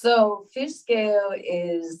 So Fish Scale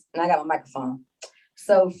is, and I got my microphone.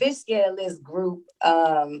 So Fish Scale is group,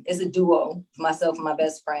 is a duo, myself and my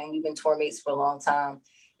best friend. We've been tour mates for a long time.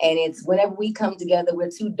 And it's whenever we come together, we're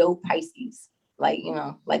two dope Pisces, like, you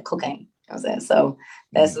know, like cocaine. You know what I'm saying? So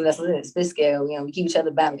that's what it is. Fish Scale, you know, we keep each other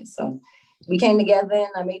balanced. So we came together and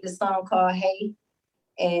I made this song called Hey.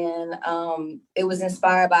 And it was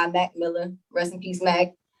inspired by Mac Miller. Rest in peace,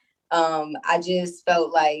 Mac. I just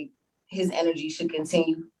felt like his energy should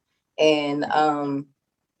continue. And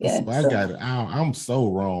yeah. I got it. I'm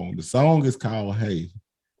so wrong. The song is called Hey.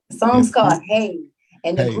 The song's called Hey.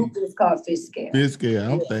 And the Hey. group is called Fish Scale. Fish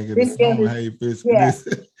Scale. I'm thinking Fish the Scale song is- Hey Fish. yeah.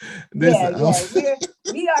 Listen,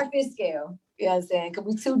 We are Fish Scale. You know what I'm saying? Because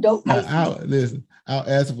we two dope Pisces. listen, I'll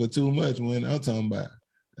ask for too much when I'm talking about.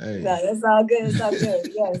 Hey. No, that's all good. It's all good.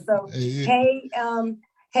 Yeah. So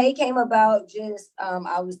Hey came about just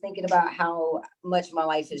I was thinking about how much my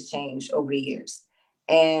life has changed over the years.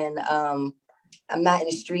 And I'm not in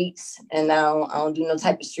the streets, and now I don't do no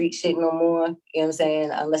type of street shit no more. You know what I'm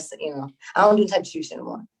saying? Unless, you know, I don't do type of street shit no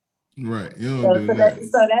more. Right. You don't do So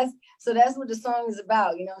that. that's what the song is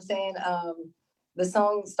about. You know what I'm saying? The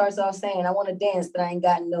song starts off saying, I want to dance, but I ain't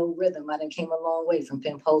got no rhythm. I done came a long way from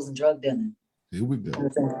pimp hoes and drug dealing. Here we go. You know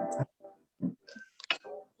what I'm saying?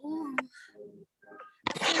 Ooh,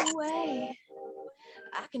 no way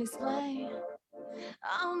I can explain.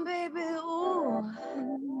 Baby, ooh,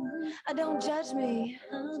 don't judge me.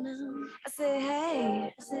 I say,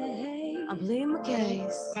 hey, I'm pleading my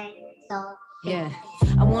case. Yeah,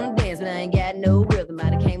 I wanna dance, but I ain't got no rhythm.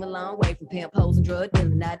 I done came a long way from pimp hoes and drug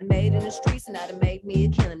dealing. I done made it in the streets and I done made me a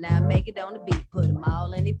killing. Now I make it on the beat, put them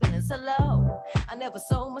all in their feelings. Hello, I never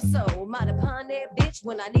sold my soul. Might have pawned that bitch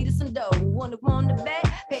when I needed some dough. Wanna want the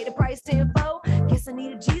back, pay the price tenfold. Guess I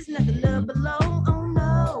need a G's, nothing love below. Oh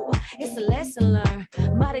no, it's a lesson learned.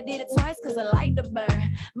 Might have did it twice cause I like to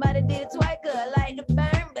burn. Might have did it twice cause I like to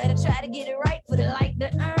burn. Better try to get it right for the light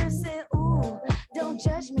to earn. Said, ooh, don't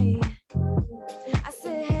judge me. I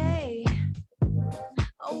said, hey,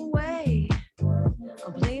 oh wait,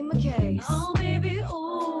 I'm pleading my case. Oh baby,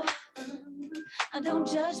 ooh, don't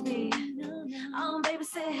judge me. Oh baby,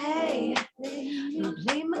 say hey, I'm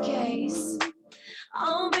pleading my case.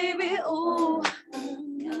 Oh baby, ooh,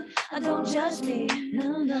 don't judge me.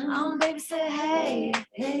 Oh baby, say hey,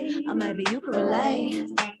 maybe you can relate.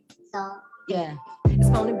 Yeah. It's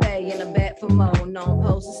Phony Bay and I'm back for more. No, I'm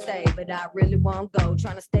supposed to stay, but I really won't go.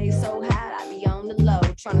 Trying to stay so high, I be on the low.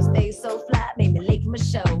 Trying to stay so fly, made me late for my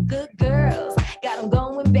show. Good girls, got them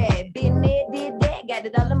going bad. Been there, did that, got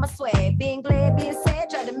it all in my swag. Being glad, being sad,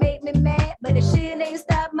 tried to make me mad. But the shit ain't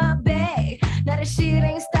stop my bag. Now the shit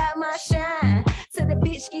ain't stop my shine. So the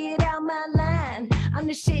bitch get out my line. I'm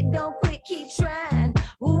the shit, don't quit, keep trying.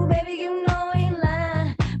 Ooh, baby, you know I ain't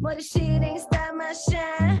lying. But the shit ain't stop my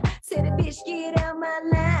shine. Say the bitch get out my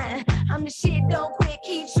line. I'm the shit, don't quit,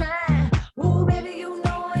 keep trying. Ooh, baby, you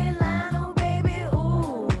know I ain't lying. Oh, baby,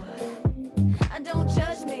 ooh, don't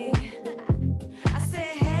judge me. I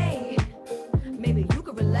said, hey, maybe you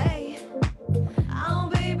could relate. Oh,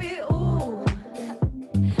 baby, ooh,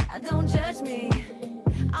 don't judge me.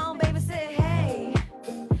 Oh, baby, say, hey,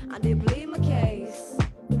 I did plead my case.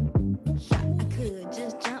 I could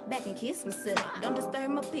just jump back and kiss myself. Don't disturb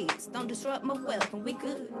my peace, don't disrupt my wealth, and we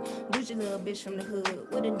could lose your little bitch from the hood.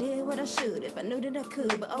 Would've did what I should if I knew that I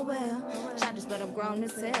could, but oh well. Tried to but I'm grown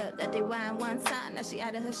as hell. That they wine one time, now she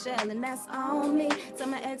out of her shell, and that's on me. Tell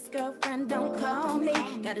my ex-girlfriend don't call me.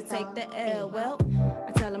 Gotta take the L. Well,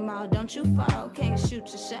 I tell them all, don't you fall. Can't shoot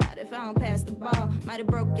your shot if I don't pass the ball. Might have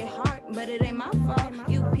broke your heart, but it ain't my fault.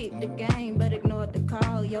 You peeped the game, but ignored the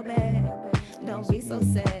call. You're bad. Don't be so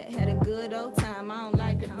sad. Had a good old time. I don't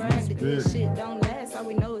like to brag. The good shit don't last. All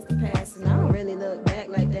we know is the past, and I don't really look back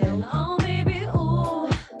like that. Oh baby, ooh,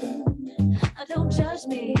 don't judge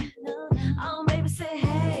me. Oh baby, say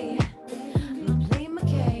hey, I'm pleading my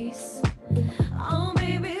case. Oh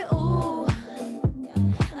baby, ooh,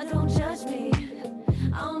 don't judge me.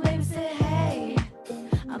 Oh baby, say hey,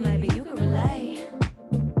 maybe you can relate.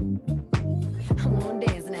 I wanna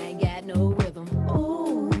dance and I ain't got no rhythm.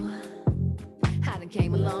 Ooh, I done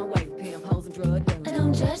came a long way from pimp hoes and drug dealers.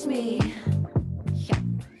 Don't judge me.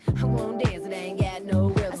 I wanna dance and I ain't got no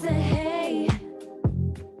rhythm.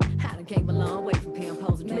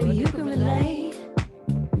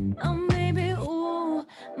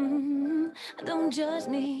 judge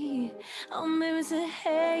me. Oh, maybe say,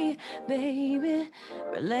 hey, baby,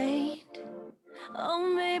 relate.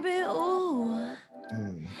 Oh, maybe, ooh,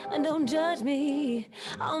 and don't judge me.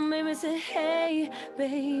 Oh, maybe say, hey,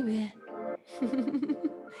 baby.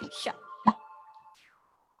 Yeah.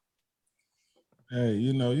 Hey,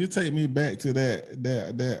 you know, you take me back to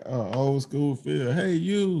that old school feel. Hey,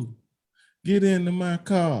 you get into my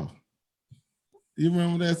car. You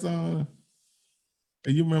remember that song?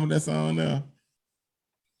 You remember that song now?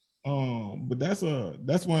 But that's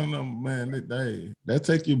one of them, man. That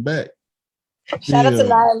take you back. Shout out to Yeah,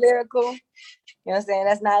 Naya Lyrical. You know what I'm saying?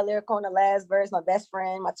 That's Naya Lyrical in the last verse. My best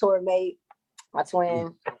friend, my tour mate, my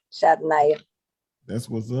twin. Shout out to Naya. that's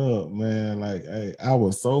what's up, man. Like, hey, I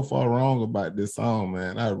was so far wrong about this song,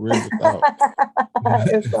 man. I really thought.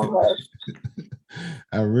 It's so much.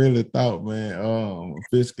 I really thought, man.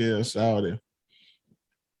 Fish Scale shouted.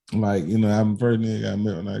 Like, you know, I'm the first nigga I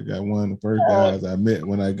met when I got one of the first guys I met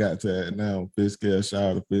when I got to that now. Fish Scale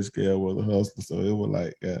shouted. Fish Scale was a hustler, so it was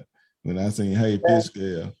like when I seen "Hey Fish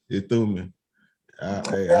Scale," it threw me.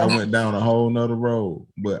 I went down a whole nother road,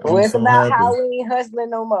 but Well, I'm it's so about happy. how we ain't hustling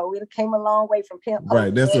no more. We came a long way from pimp.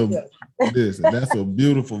 Right, that's a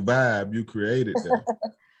beautiful vibe you created there.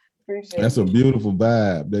 Appreciate That's it. a beautiful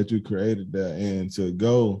vibe that you created there, and to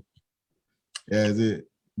go as it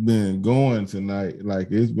been going tonight, like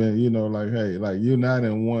it's been, you know, like, hey, like you're not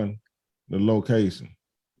in the location.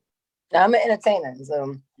 I'm an entertainer,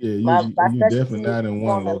 so Yeah, my you definitely specialty is not in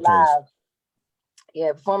one performing location. live.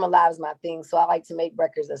 Yeah, performing live is my thing. So I like to make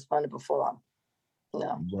records that's fun to perform. You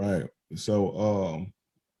know. Right. So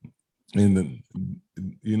and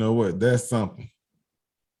you know what? That's something.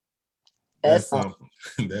 That's something.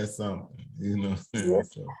 That's something. You know what I'm saying?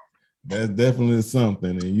 Yes. So that's definitely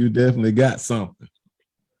something, and you definitely got something.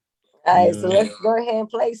 All right, You so know? let's go ahead and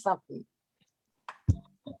play something.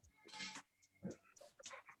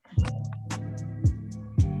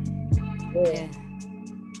 Yeah.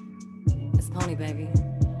 It's Pony, baby.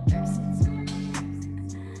 I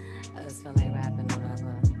just feel like rapping or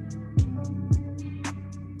whatever.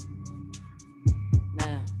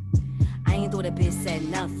 Nah. I ain't thought a bitch said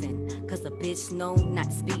nothing, cause a bitch know not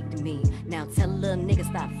to speak to me. Now tell a little nigga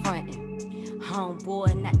stop fronting.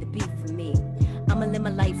 Homeboy, not to beef for me. I'ma live my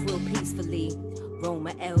life real peacefully. Roll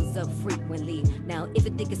my L's up frequently. Now if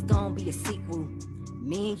you think it's gonna be a sequel,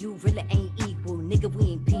 me and you really ain't equal. Nigga, we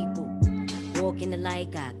ain't people. Walking the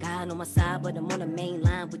light, got God on my side, but I'm on the main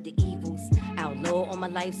line with the evils. Outlaw on my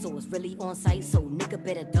life, so it's really on sight. So nigga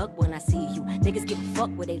better duck when I see you. Niggas give a fuck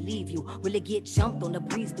where they leave you. Really get jumped on the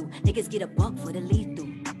breeze through. Niggas get a buck for the lead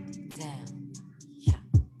through. Damn, yeah,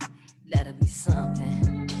 that'll be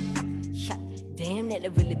something. Yeah, damn,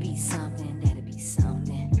 that'll really be something. That'll be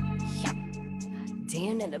something. Yeah,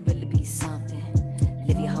 damn, that'll really be something.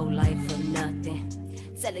 Live your whole life for nothing.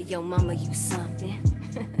 Tell your mama you something.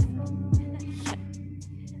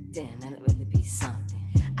 Damn, that'll really be something.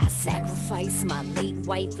 I sacrifice my late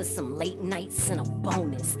wife for some late nights and a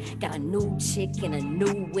bonus. Got a new chick and a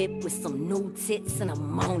new whip with some new tits and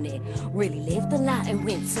I'm on it. Really lived a lot and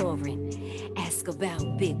went touring. Ask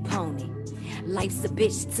about Big Pony. Life's a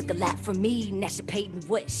bitch, took a lot from me. Now she paid me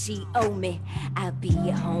what she owe me. I be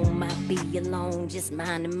at home, I be alone, just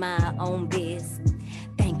minding my own biz.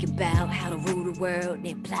 Thinking about how to rule the world,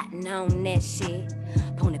 then plotting on that shit.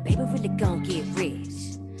 Pony baby really gon' get rich.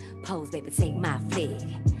 Pose, baby, take my flick.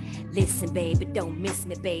 Listen, baby, don't miss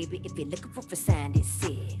me, baby. If you're looking for a sign, it's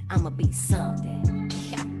it. I'ma be something.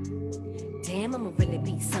 Yeah. Damn, I'ma really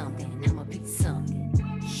be something. I'ma be something.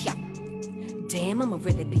 Yeah. Damn, I'ma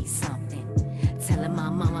really be something. Telling my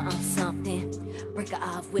mama I'm something. Break her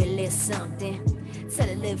off with a little something. Tell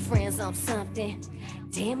her little friends I'm something.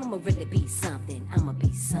 Damn, I'ma really be something. I'ma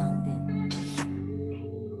be something.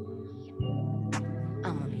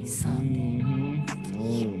 I'ma be something.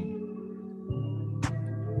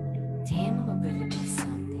 Damn, I'ma really be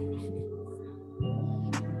something.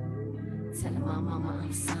 Telling my mama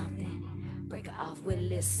I'm something. Break her off with a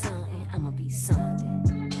little something. I'ma be something.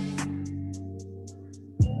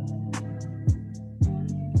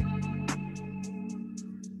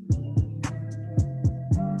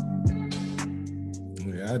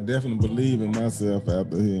 Yeah, I definitely believe in myself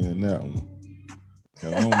after hearing that one.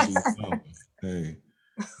 Cause I'm gonna do something. Hey,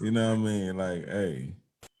 you know what I mean? Like, hey.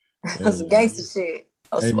 Some gangster shit.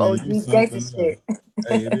 Hey, Some man, OG you gangster something shit.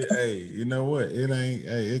 hey, you know what? It ain't,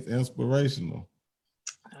 hey, it's inspirational.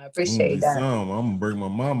 I appreciate that. I'm gonna bring my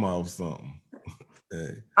mama off something.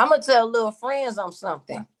 Hey. I'm gonna tell little friends I'm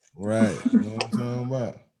something. Right. You know what I'm talking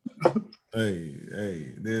about?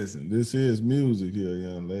 Hey, listen, this is music here,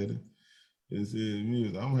 young lady. This is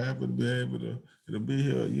music. I'm happy to be able to to be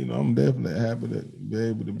here. You know, I'm definitely happy to be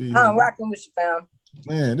able to be here. I'm rocking with you, fam.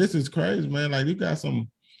 Man, this is crazy, man. Like you got some.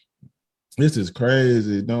 This is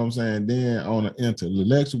crazy, you know what I'm saying? Then on an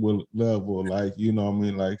intellectual level, like, you know what I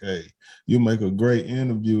mean? Like, hey, you make a great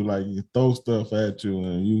interview, like you throw stuff at you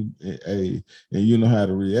and you know how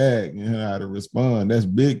to react and how to respond. That's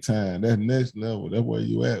big time. That's next level. That's where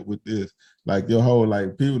you at with this. Like your whole,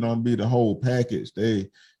 like people don't be the whole package. They,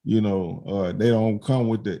 you know, they don't come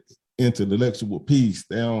with the intellectual piece.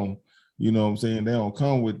 They don't, you know what I'm saying? They don't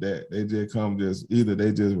come with that. They just come either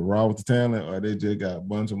they just raw with the talent or they just got a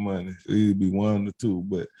bunch of money. It either be one of the two.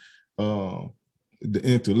 But the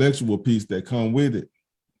intellectual piece that come with it,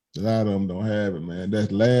 a lot of them don't have it, man.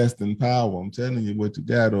 That's lasting power. I'm telling you what you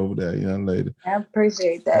got over there, young lady. I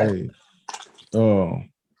appreciate that. So,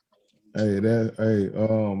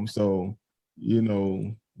 you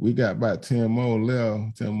know, we got about 10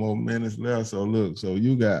 more minutes left. So look, so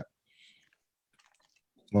you got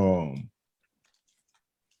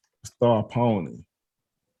Star Pony.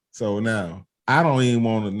 So now I don't even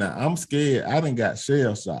want to. Now I'm scared. I done got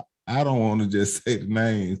shell shocked. I don't want to just say the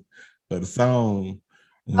names of the song.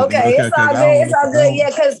 Okay, it's all good. It's all good. Yeah,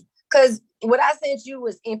 because what I sent you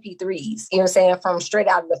was MP3s. You know what I'm saying, from straight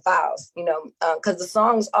out of the files. You know, because the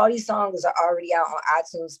songs, all these songs are already out on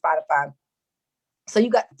iTunes, Spotify. So you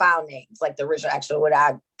got the file names, like the original, actual what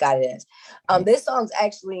I got it as. This song's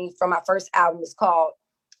actually from my first album. It's called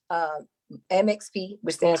MXP,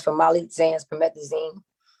 which stands for Molly Xans Promethazine.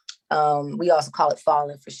 We also call it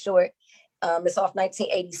Falling for short. It's off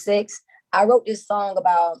 1986. I wrote this song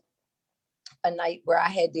about a night where I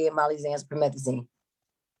had did Molly Xans Promethazine.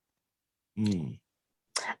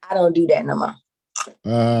 I don't do that no more.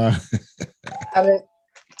 I mean,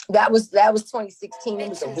 that was 2016. It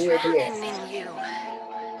was a weird year.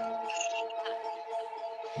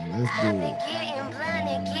 Let's do it.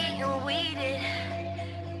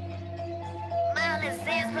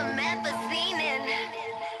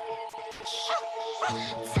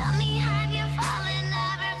 Tell me, have you fallen,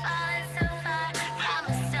 never fallen so far from a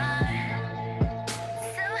star?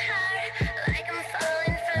 So hard, like I'm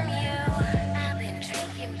falling from you. I've been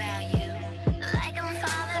drinking about you, like I'm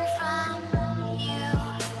falling from you.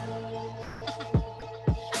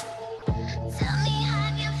 Tell me,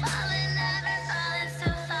 have you fallen, never fallen so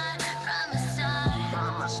far from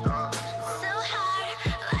a star? So hard,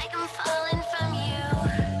 like I'm falling from you.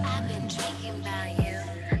 I've been drinking about you,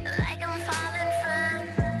 like I'm falling from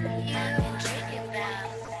you. I've been drinking about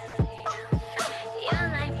you. You're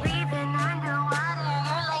like breathing underwater.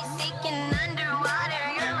 You're like sinking underwater.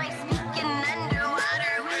 You're like speaking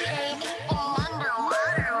underwater. We ain't even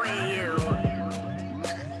underwater with you.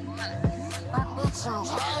 But bitch, I'm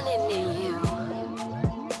drowning in you.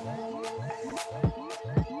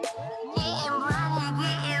 Getting blinded,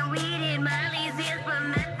 getting weeded. Molly's is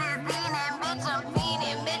promethazine, and bitch, I'm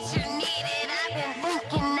fiending. Bitch, you need it. I've been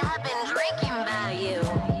thinking, I've been drinking about you.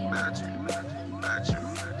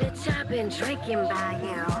 Bitch, I've been drinking about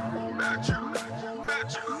you.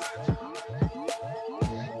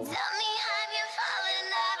 Tell me, have you fallen,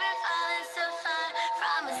 never fallen so far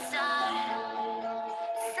from a star?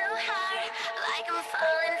 So hard, like I'm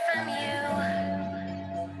falling from you.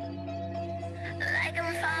 Like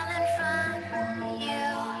I'm falling from you.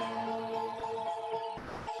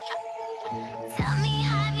 Tell me,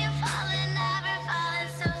 have you fallen, never fallen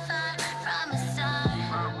so far from a star?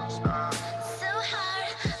 So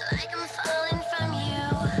hard, like I'm falling from you.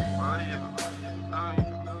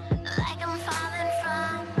 Like I'm falling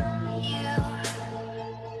from you.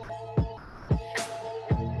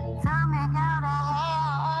 Tell me, go to hell,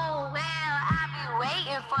 oh well, I'll be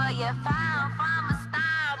waiting for you. Found from a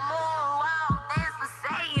star, moonwalk, thanks for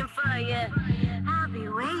saying for you. I'll be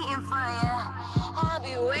waiting for you. I'll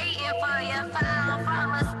be waiting for you. Found from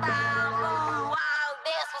a star, moonwalk,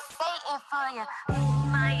 thanks for saying for you.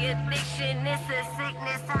 My addiction is a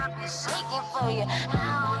sickness, I'll be shaking for you. I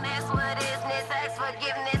don't ask what is this, ask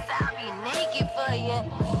forgiveness, I'll be naked for you.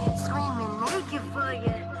 Screaming naked for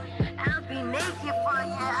you. I'll be naked for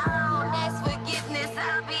you. I don't ask forgiveness,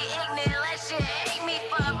 I'll be ignorant, let you hate me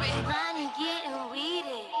for it. Ronnie getting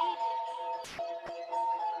weeded.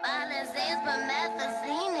 Violence is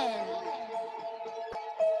promethazine.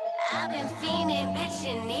 I've been fiending, bitch,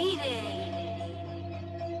 you need it.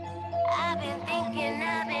 I've been thinking,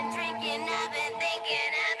 I've been drinking, I've been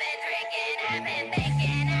thinking, I've been drinking, I've been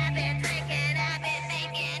thinking, I've been drinking, I've been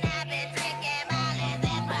thinking, I've been drinking. Violence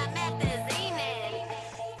is promethazine.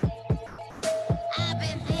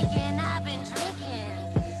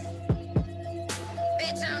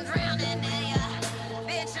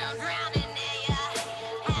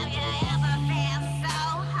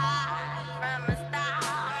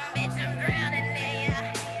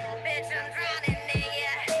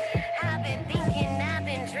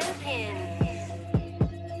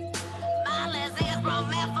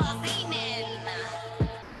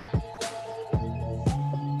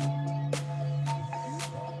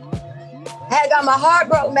 I got my heart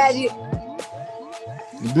broke, Magic.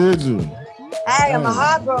 Did you? I got my Hey.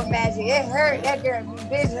 heart broke, Magic. It hurt. That girl,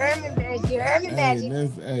 bitch, hurt me, bitch. She hurt me, Hey,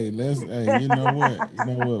 Magic. you know what? You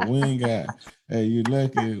know what? We ain't got, hey, you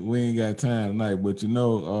lucky we ain't got time tonight, but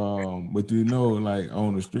like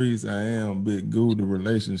on the streets, I am Big Goo, the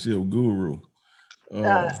relationship guru.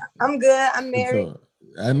 I'm good. I'm married. So,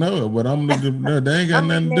 I know, but I'm looking, no, they ain't got I'm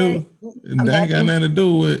nothing to married. do. I'm They ain't got happy. nothing to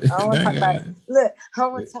do with I don't want to talk about it. Look, I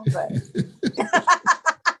don't want to talk about it.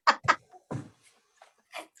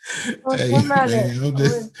 Hey, I'm out man,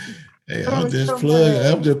 there. I'm just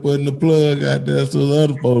putting the plug out there so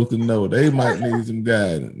other folks can know. They might need some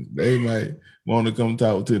guidance. They might want to come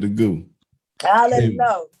talk to the goo. I'll let Hey, them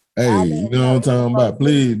know. hey, you know what I'm talking about?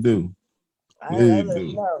 Please do. I'll Please let them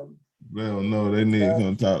do. know. They don't know they need to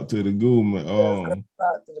come talk to the goo, man.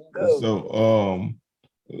 Talk to the goo.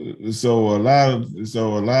 So a lot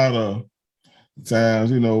of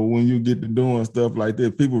times, when you get to doing stuff like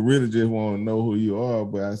this, people really just want to know who you are.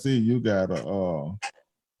 But I see you got a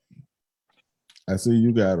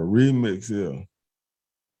remix here.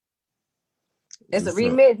 It's a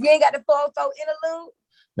remix. You ain't got the 4-4 interlude?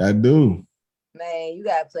 I do. Man, you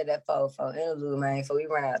gotta play that 4-4 interlude, man, so we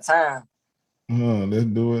run out of time. Let's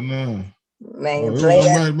do it now. Man, play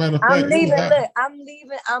that. Matter of I'm fact, leaving. Look, I'm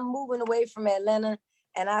leaving. I'm moving away from Atlanta.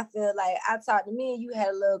 And I feel like I talked to me and you had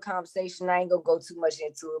a little conversation. I ain't gonna go too much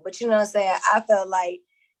into it, but you know what I'm saying? I felt like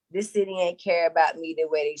this city ain't care about me the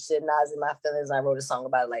way they should. And I was in my feelings. I wrote a song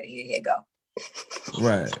about it like, here you go.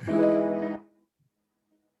 Right.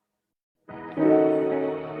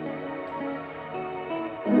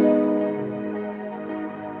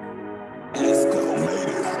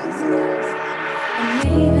 I'm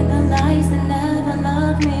leaving the lies that never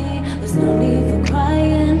loved me. There's no need for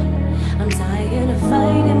crying. I'm tired of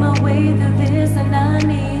fighting my way through this, and I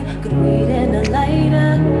need good weed and a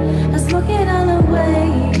lighter. I smoke it all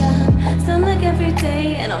away. Still like every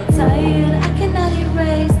day, and I'm tired. I cannot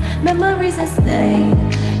erase memories that stay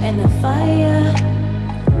in the fire.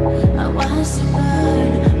 I watch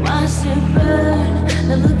it burn.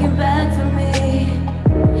 No looking back for me.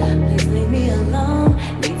 Please leave me alone.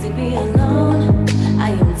 Need to be alone.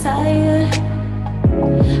 I am tired.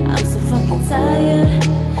 I'm so fucking tired.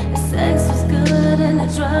 The sex was good and the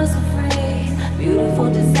drugs were free. Beautiful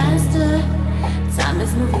disaster. Time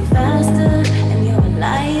is moving faster, and you're a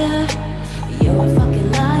liar. You're a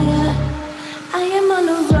fucking liar. I am on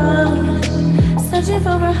the road, searching for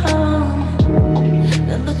a home.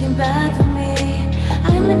 They're looking back for me.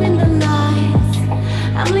 I'm living the life.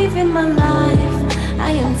 I'm living my life.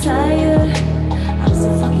 I am tired. I'm so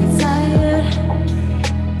fucking tired.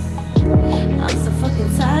 I'm so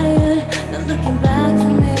fucking tired. They're looking back for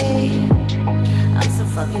me. I'm so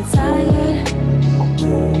fucking tired.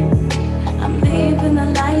 I'm leaving the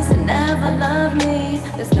lights that never loved me.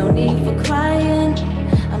 There's no need for crying.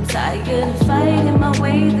 I'm tired of fighting my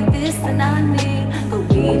way through this, and I need the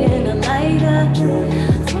weed and a lighter.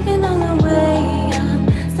 Smoking on the way,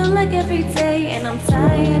 still like every day, and I'm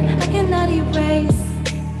tired. I cannot erase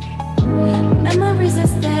memories that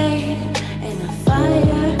stayed in the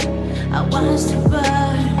fire. I watched it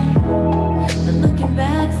burn. They're looking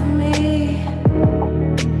back for me.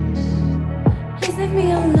 Please leave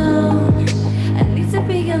me alone. I need to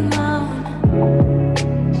be alone.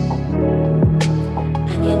 I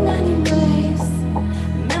cannot erase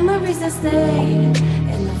memories that stayed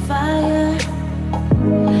in the fire.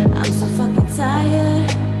 I'm so fucking tired.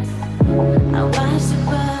 I watched it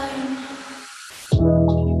burn.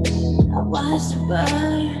 I watched it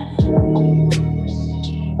burn.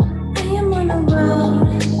 I am on the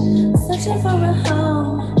road, searching for a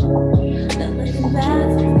home. They're looking back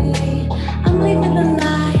for me. I'm leaving the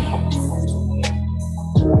lights.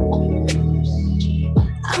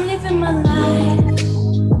 I'm living my life.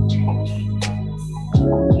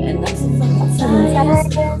 And I'm so fucking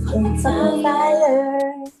tired. So fucking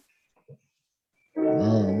tired.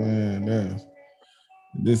 Oh man,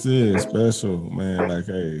 this is special, man. Like,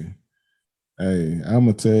 hey, I'm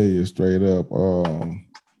gonna tell you straight up.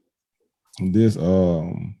 This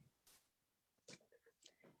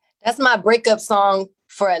That's my breakup song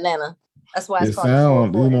for Atlanta. That's why it's it called.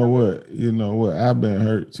 sound. You know what? I've been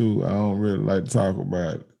hurt too. I don't really like to talk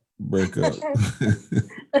about breakup.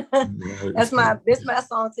 This my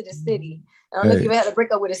song to the city. I don't know if you ever had a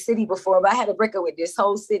breakup with a city before, but I had a breakup with this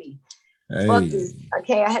whole city. Hey, fuck this.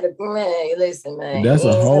 Okay, I had a man. Listen, man. That's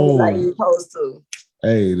a whole. Like you supposed to.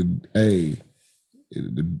 Hey,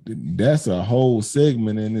 that's a whole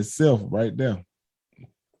segment in itself, right there.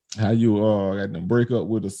 How you got to break up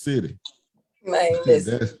with a city. Man,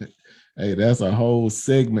 listen. That's a whole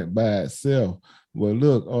segment by itself. Well,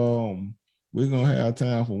 look, we're gonna have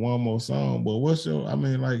time for one more song. But what's your, I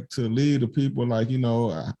mean, like to lead the people, like, you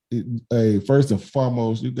know, first and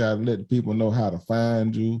foremost, you gotta let the people know how to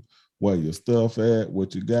find you, where your stuff at,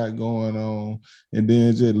 what you got going on, and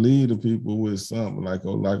then just lead the people with something like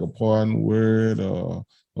a parting word or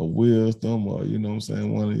a wisdom, or you know what I'm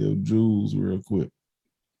saying, one of your jewels real quick.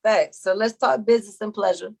 Right. So let's talk business and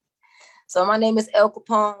pleasure. So my name is El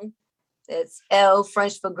Capone. It's L,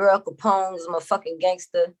 French for girl, Capone. I'm a fucking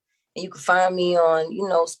gangster. And you can find me on, you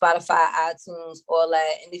know, Spotify, iTunes, all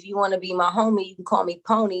that. And if you want to be my homie, you can call me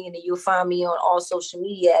Pony. And then you'll find me on all social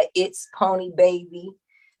media. It's Pony Baby.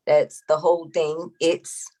 That's the whole thing.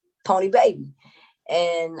 It's Pony Baby.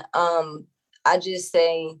 And I just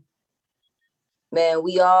say, man,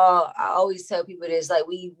 I always tell people this, like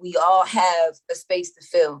we all have a space to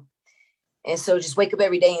fill. And so just wake up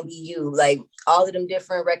every day and be you. Like all of them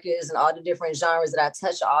different records and all the different genres that I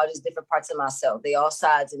touch are all just different parts of myself. They all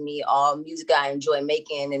sides of me, all music I enjoy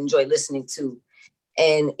making and enjoy listening to.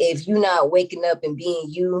 And if you're not waking up and being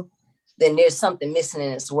you, then there's something missing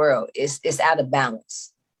in this world. It's out of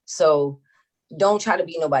balance. So don't try to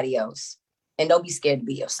be nobody else. And don't be scared to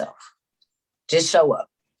be yourself. Just show up.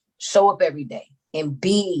 Show up every day and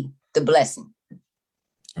be the blessing.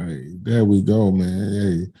 Hey, there we go, man.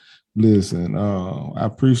 Hey, listen, I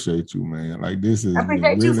appreciate you, man. Like this is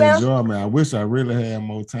really enjoyment. I wish I really had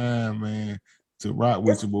more time, man, to rock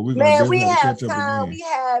with you, but we're gonna we have catch up time.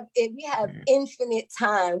 again. We have infinite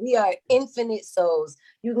time. We are infinite souls.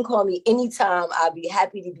 You can call me anytime. I'll be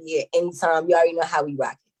happy to be here anytime. You already know how we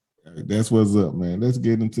rock it. Hey, that's what's up, man. Let's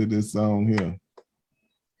get into this song here.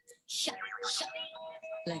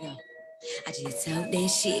 Let go. I just talk that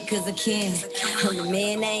shit cause I can. I'm the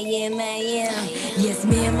man I am. Yes,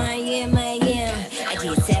 ma'am, I am. I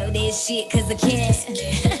just talk that shit cause I can.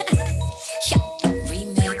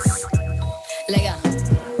 Remix. Let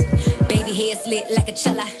go. Baby hair slit like a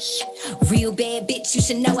chella. Real bad bitch, you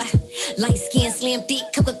should know her. Light skin, slim, thick,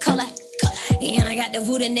 Coca-Cola. And I got the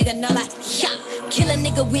voodoo nigga Nola. Kill a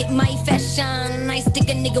nigga with my fashion. I stick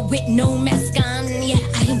a nigga with no mask on. Yeah,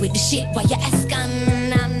 I ain't with the shit while you ask on.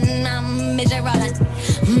 I'm Major Rollin'.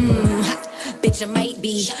 Bitch, I might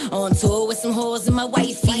be on tour with some hoes and my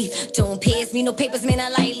wifey. Don't pass me no papers, man, I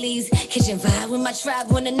like leaves. Kitchen vibe with my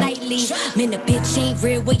tribe on the nightly. Man, the bitch ain't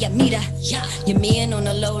real where you meet her. Your man on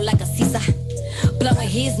the low like a Caesar. Blowing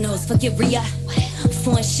his nose, fuck your Rhea.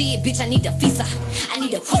 Foreign shit, bitch, I need a visa. I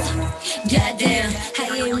need a visa. Goddamn,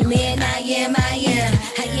 I am the man, I am. I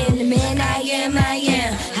am the man, I am. I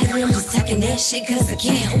am just talking that shit cause I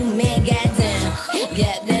can. Oh man, goddamn,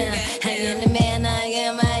 I am the man, I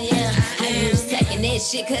am. I am just talking that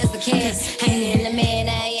shit cause I can. I am the man,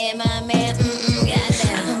 I am.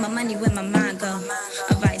 Goddamn. I put my money where my mind go,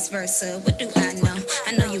 or vice versa. What do I know?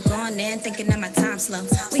 I know you going there and thinking that my time slow.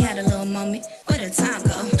 We had a little moment, where the time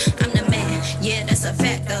go? I'm the man, yeah, that's a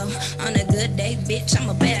fact though. On a good day, bitch, I'm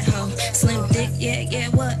a bad hoe. Slim thick, yeah,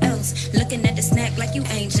 what else? Looking at the snack like you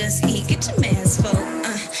ain't just eat. Get your man's folk,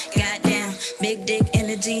 goddamn. Big dick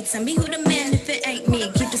energy, tell me who the man if it ain't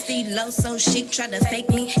me. Keep the speed low so chic, try to fake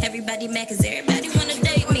me. Everybody mad cause everybody wanna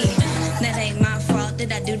date me. That ain't my fault,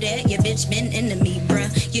 did I do that? Your bitch been into me, bruh,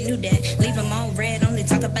 you knew that. Leave them all red, only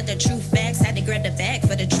talk about the true facts. Had to grab the bag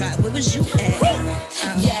for the drop, where was you at?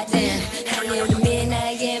 Goddamn, I am the man,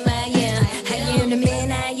 I am. I am the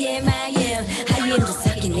man, I am. I am just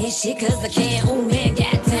sucking this shit cause I can. Oh man,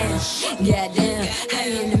 goddamn, I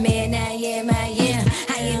am the man, I am.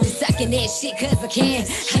 I am just sucking that shit cause I can.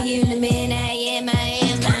 I am the man, I am.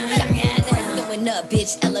 Going up,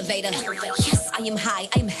 bitch, elevator. Yes, I am high,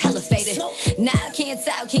 I am hella faded. Now I can't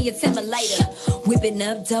tell, can you tell me later? Whipping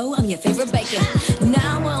up dough, I'm your favorite baker.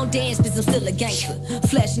 Now I won't dance, but I'm still a gangster.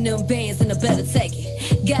 Flashing them bands and I better take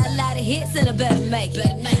it. Got a lot of hits and I better make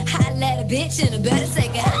it. Holla at a bitch and I better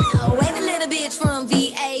take it. Oh, wait a little bitch from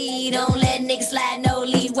VA. Don't let niggas slide, no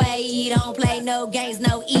leeway. Don't play no games,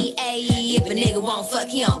 no EA. If a nigga won't fuck,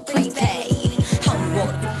 he on prepaid. Holy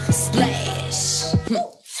water, splash.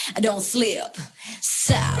 I don't slip.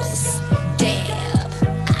 Sauce, dab.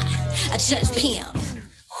 I touch pimp.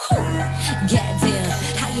 Goddamn,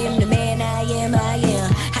 I am the man, I am. I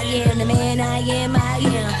am the man, I am. I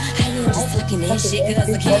am just looking at shit cause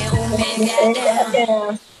I can't. Oh man,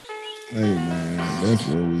 goddamn. Hey man, that's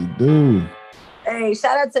what we do. Hey,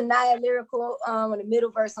 shout out to Naya Lyrical on the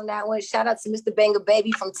middle verse on that one. Shout out to Mr. Banger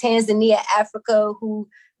Baby from Tanzania, Africa, who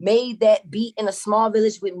made that beat in a small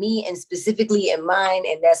village with me and specifically in mind,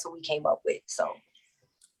 and that's what we came up with. So,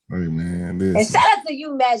 hey man, listen. And shout out to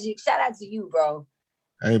you, Magic. Shout out to you, bro.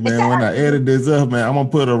 Hey man, when I edit this up, man, I'm gonna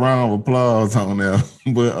put a round of applause on there.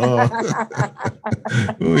 But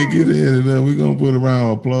when we get it up, we're gonna put a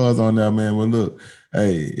round of applause on there, man. But look,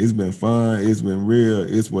 hey, it's been fun, it's been real,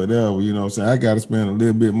 it's whatever, you know what I'm saying? I gotta spend a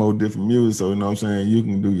little bit more different music, so you know what I'm saying, you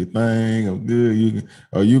can do your thing, I'm good,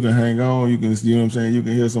 you can hang on, you can, you know what I'm saying, you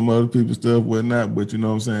can hear some other people's stuff, whatnot, but you know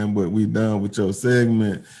what I'm saying, but we done with your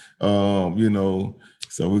segment, you know.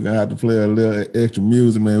 So we're gonna have to play a little extra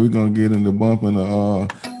music, man. We're gonna get into bumping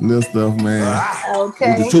little stuff, man.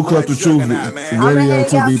 Okay. With the Two Cups of Truth Radio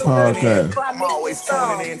 2B podcast. I'm always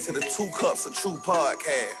tuning in to the 2 Cups of Truth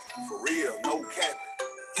podcast. For real, no cap.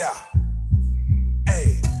 Yeah.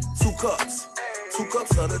 Hey, 2 cups. 2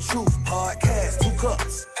 cups of the truth podcast. 2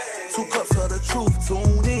 cups. 2 cups of the truth.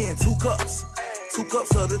 Tune in. 2 cups. 2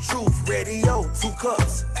 cups of the truth radio. 2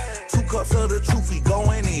 cups. 2 cups of the truth, we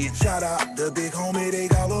going in. Shout out the big homie, they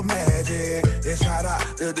call him Magic. And shout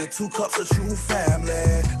out to the 2 Cups of Truth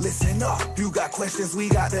family. Listen up, you got questions, we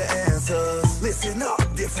got the answers. Listen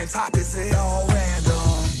up, different topics, they all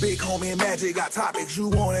random. Big homie Magic got topics you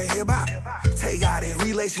wanna hear about. Take out in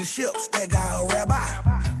relationships, that guy a rabbi.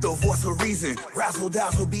 The voice of reason, Razzle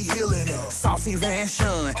Dazzle be healing us. Saucy Van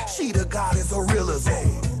Shun, she the goddess of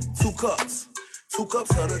realism. 2 cups. 2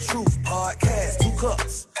 cups of the truth podcast. 2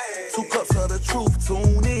 cups. 2 cups of the truth.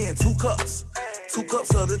 Tune in. 2 cups. 2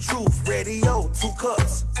 cups of the truth radio. 2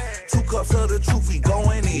 cups. 2 cups of the truth. We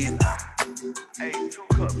going in. Hey, 2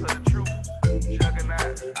 cups of the truth. Checking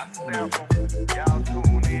out. I sample. Y'all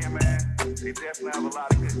tune in, man. They definitely have a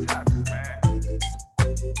lot of good time.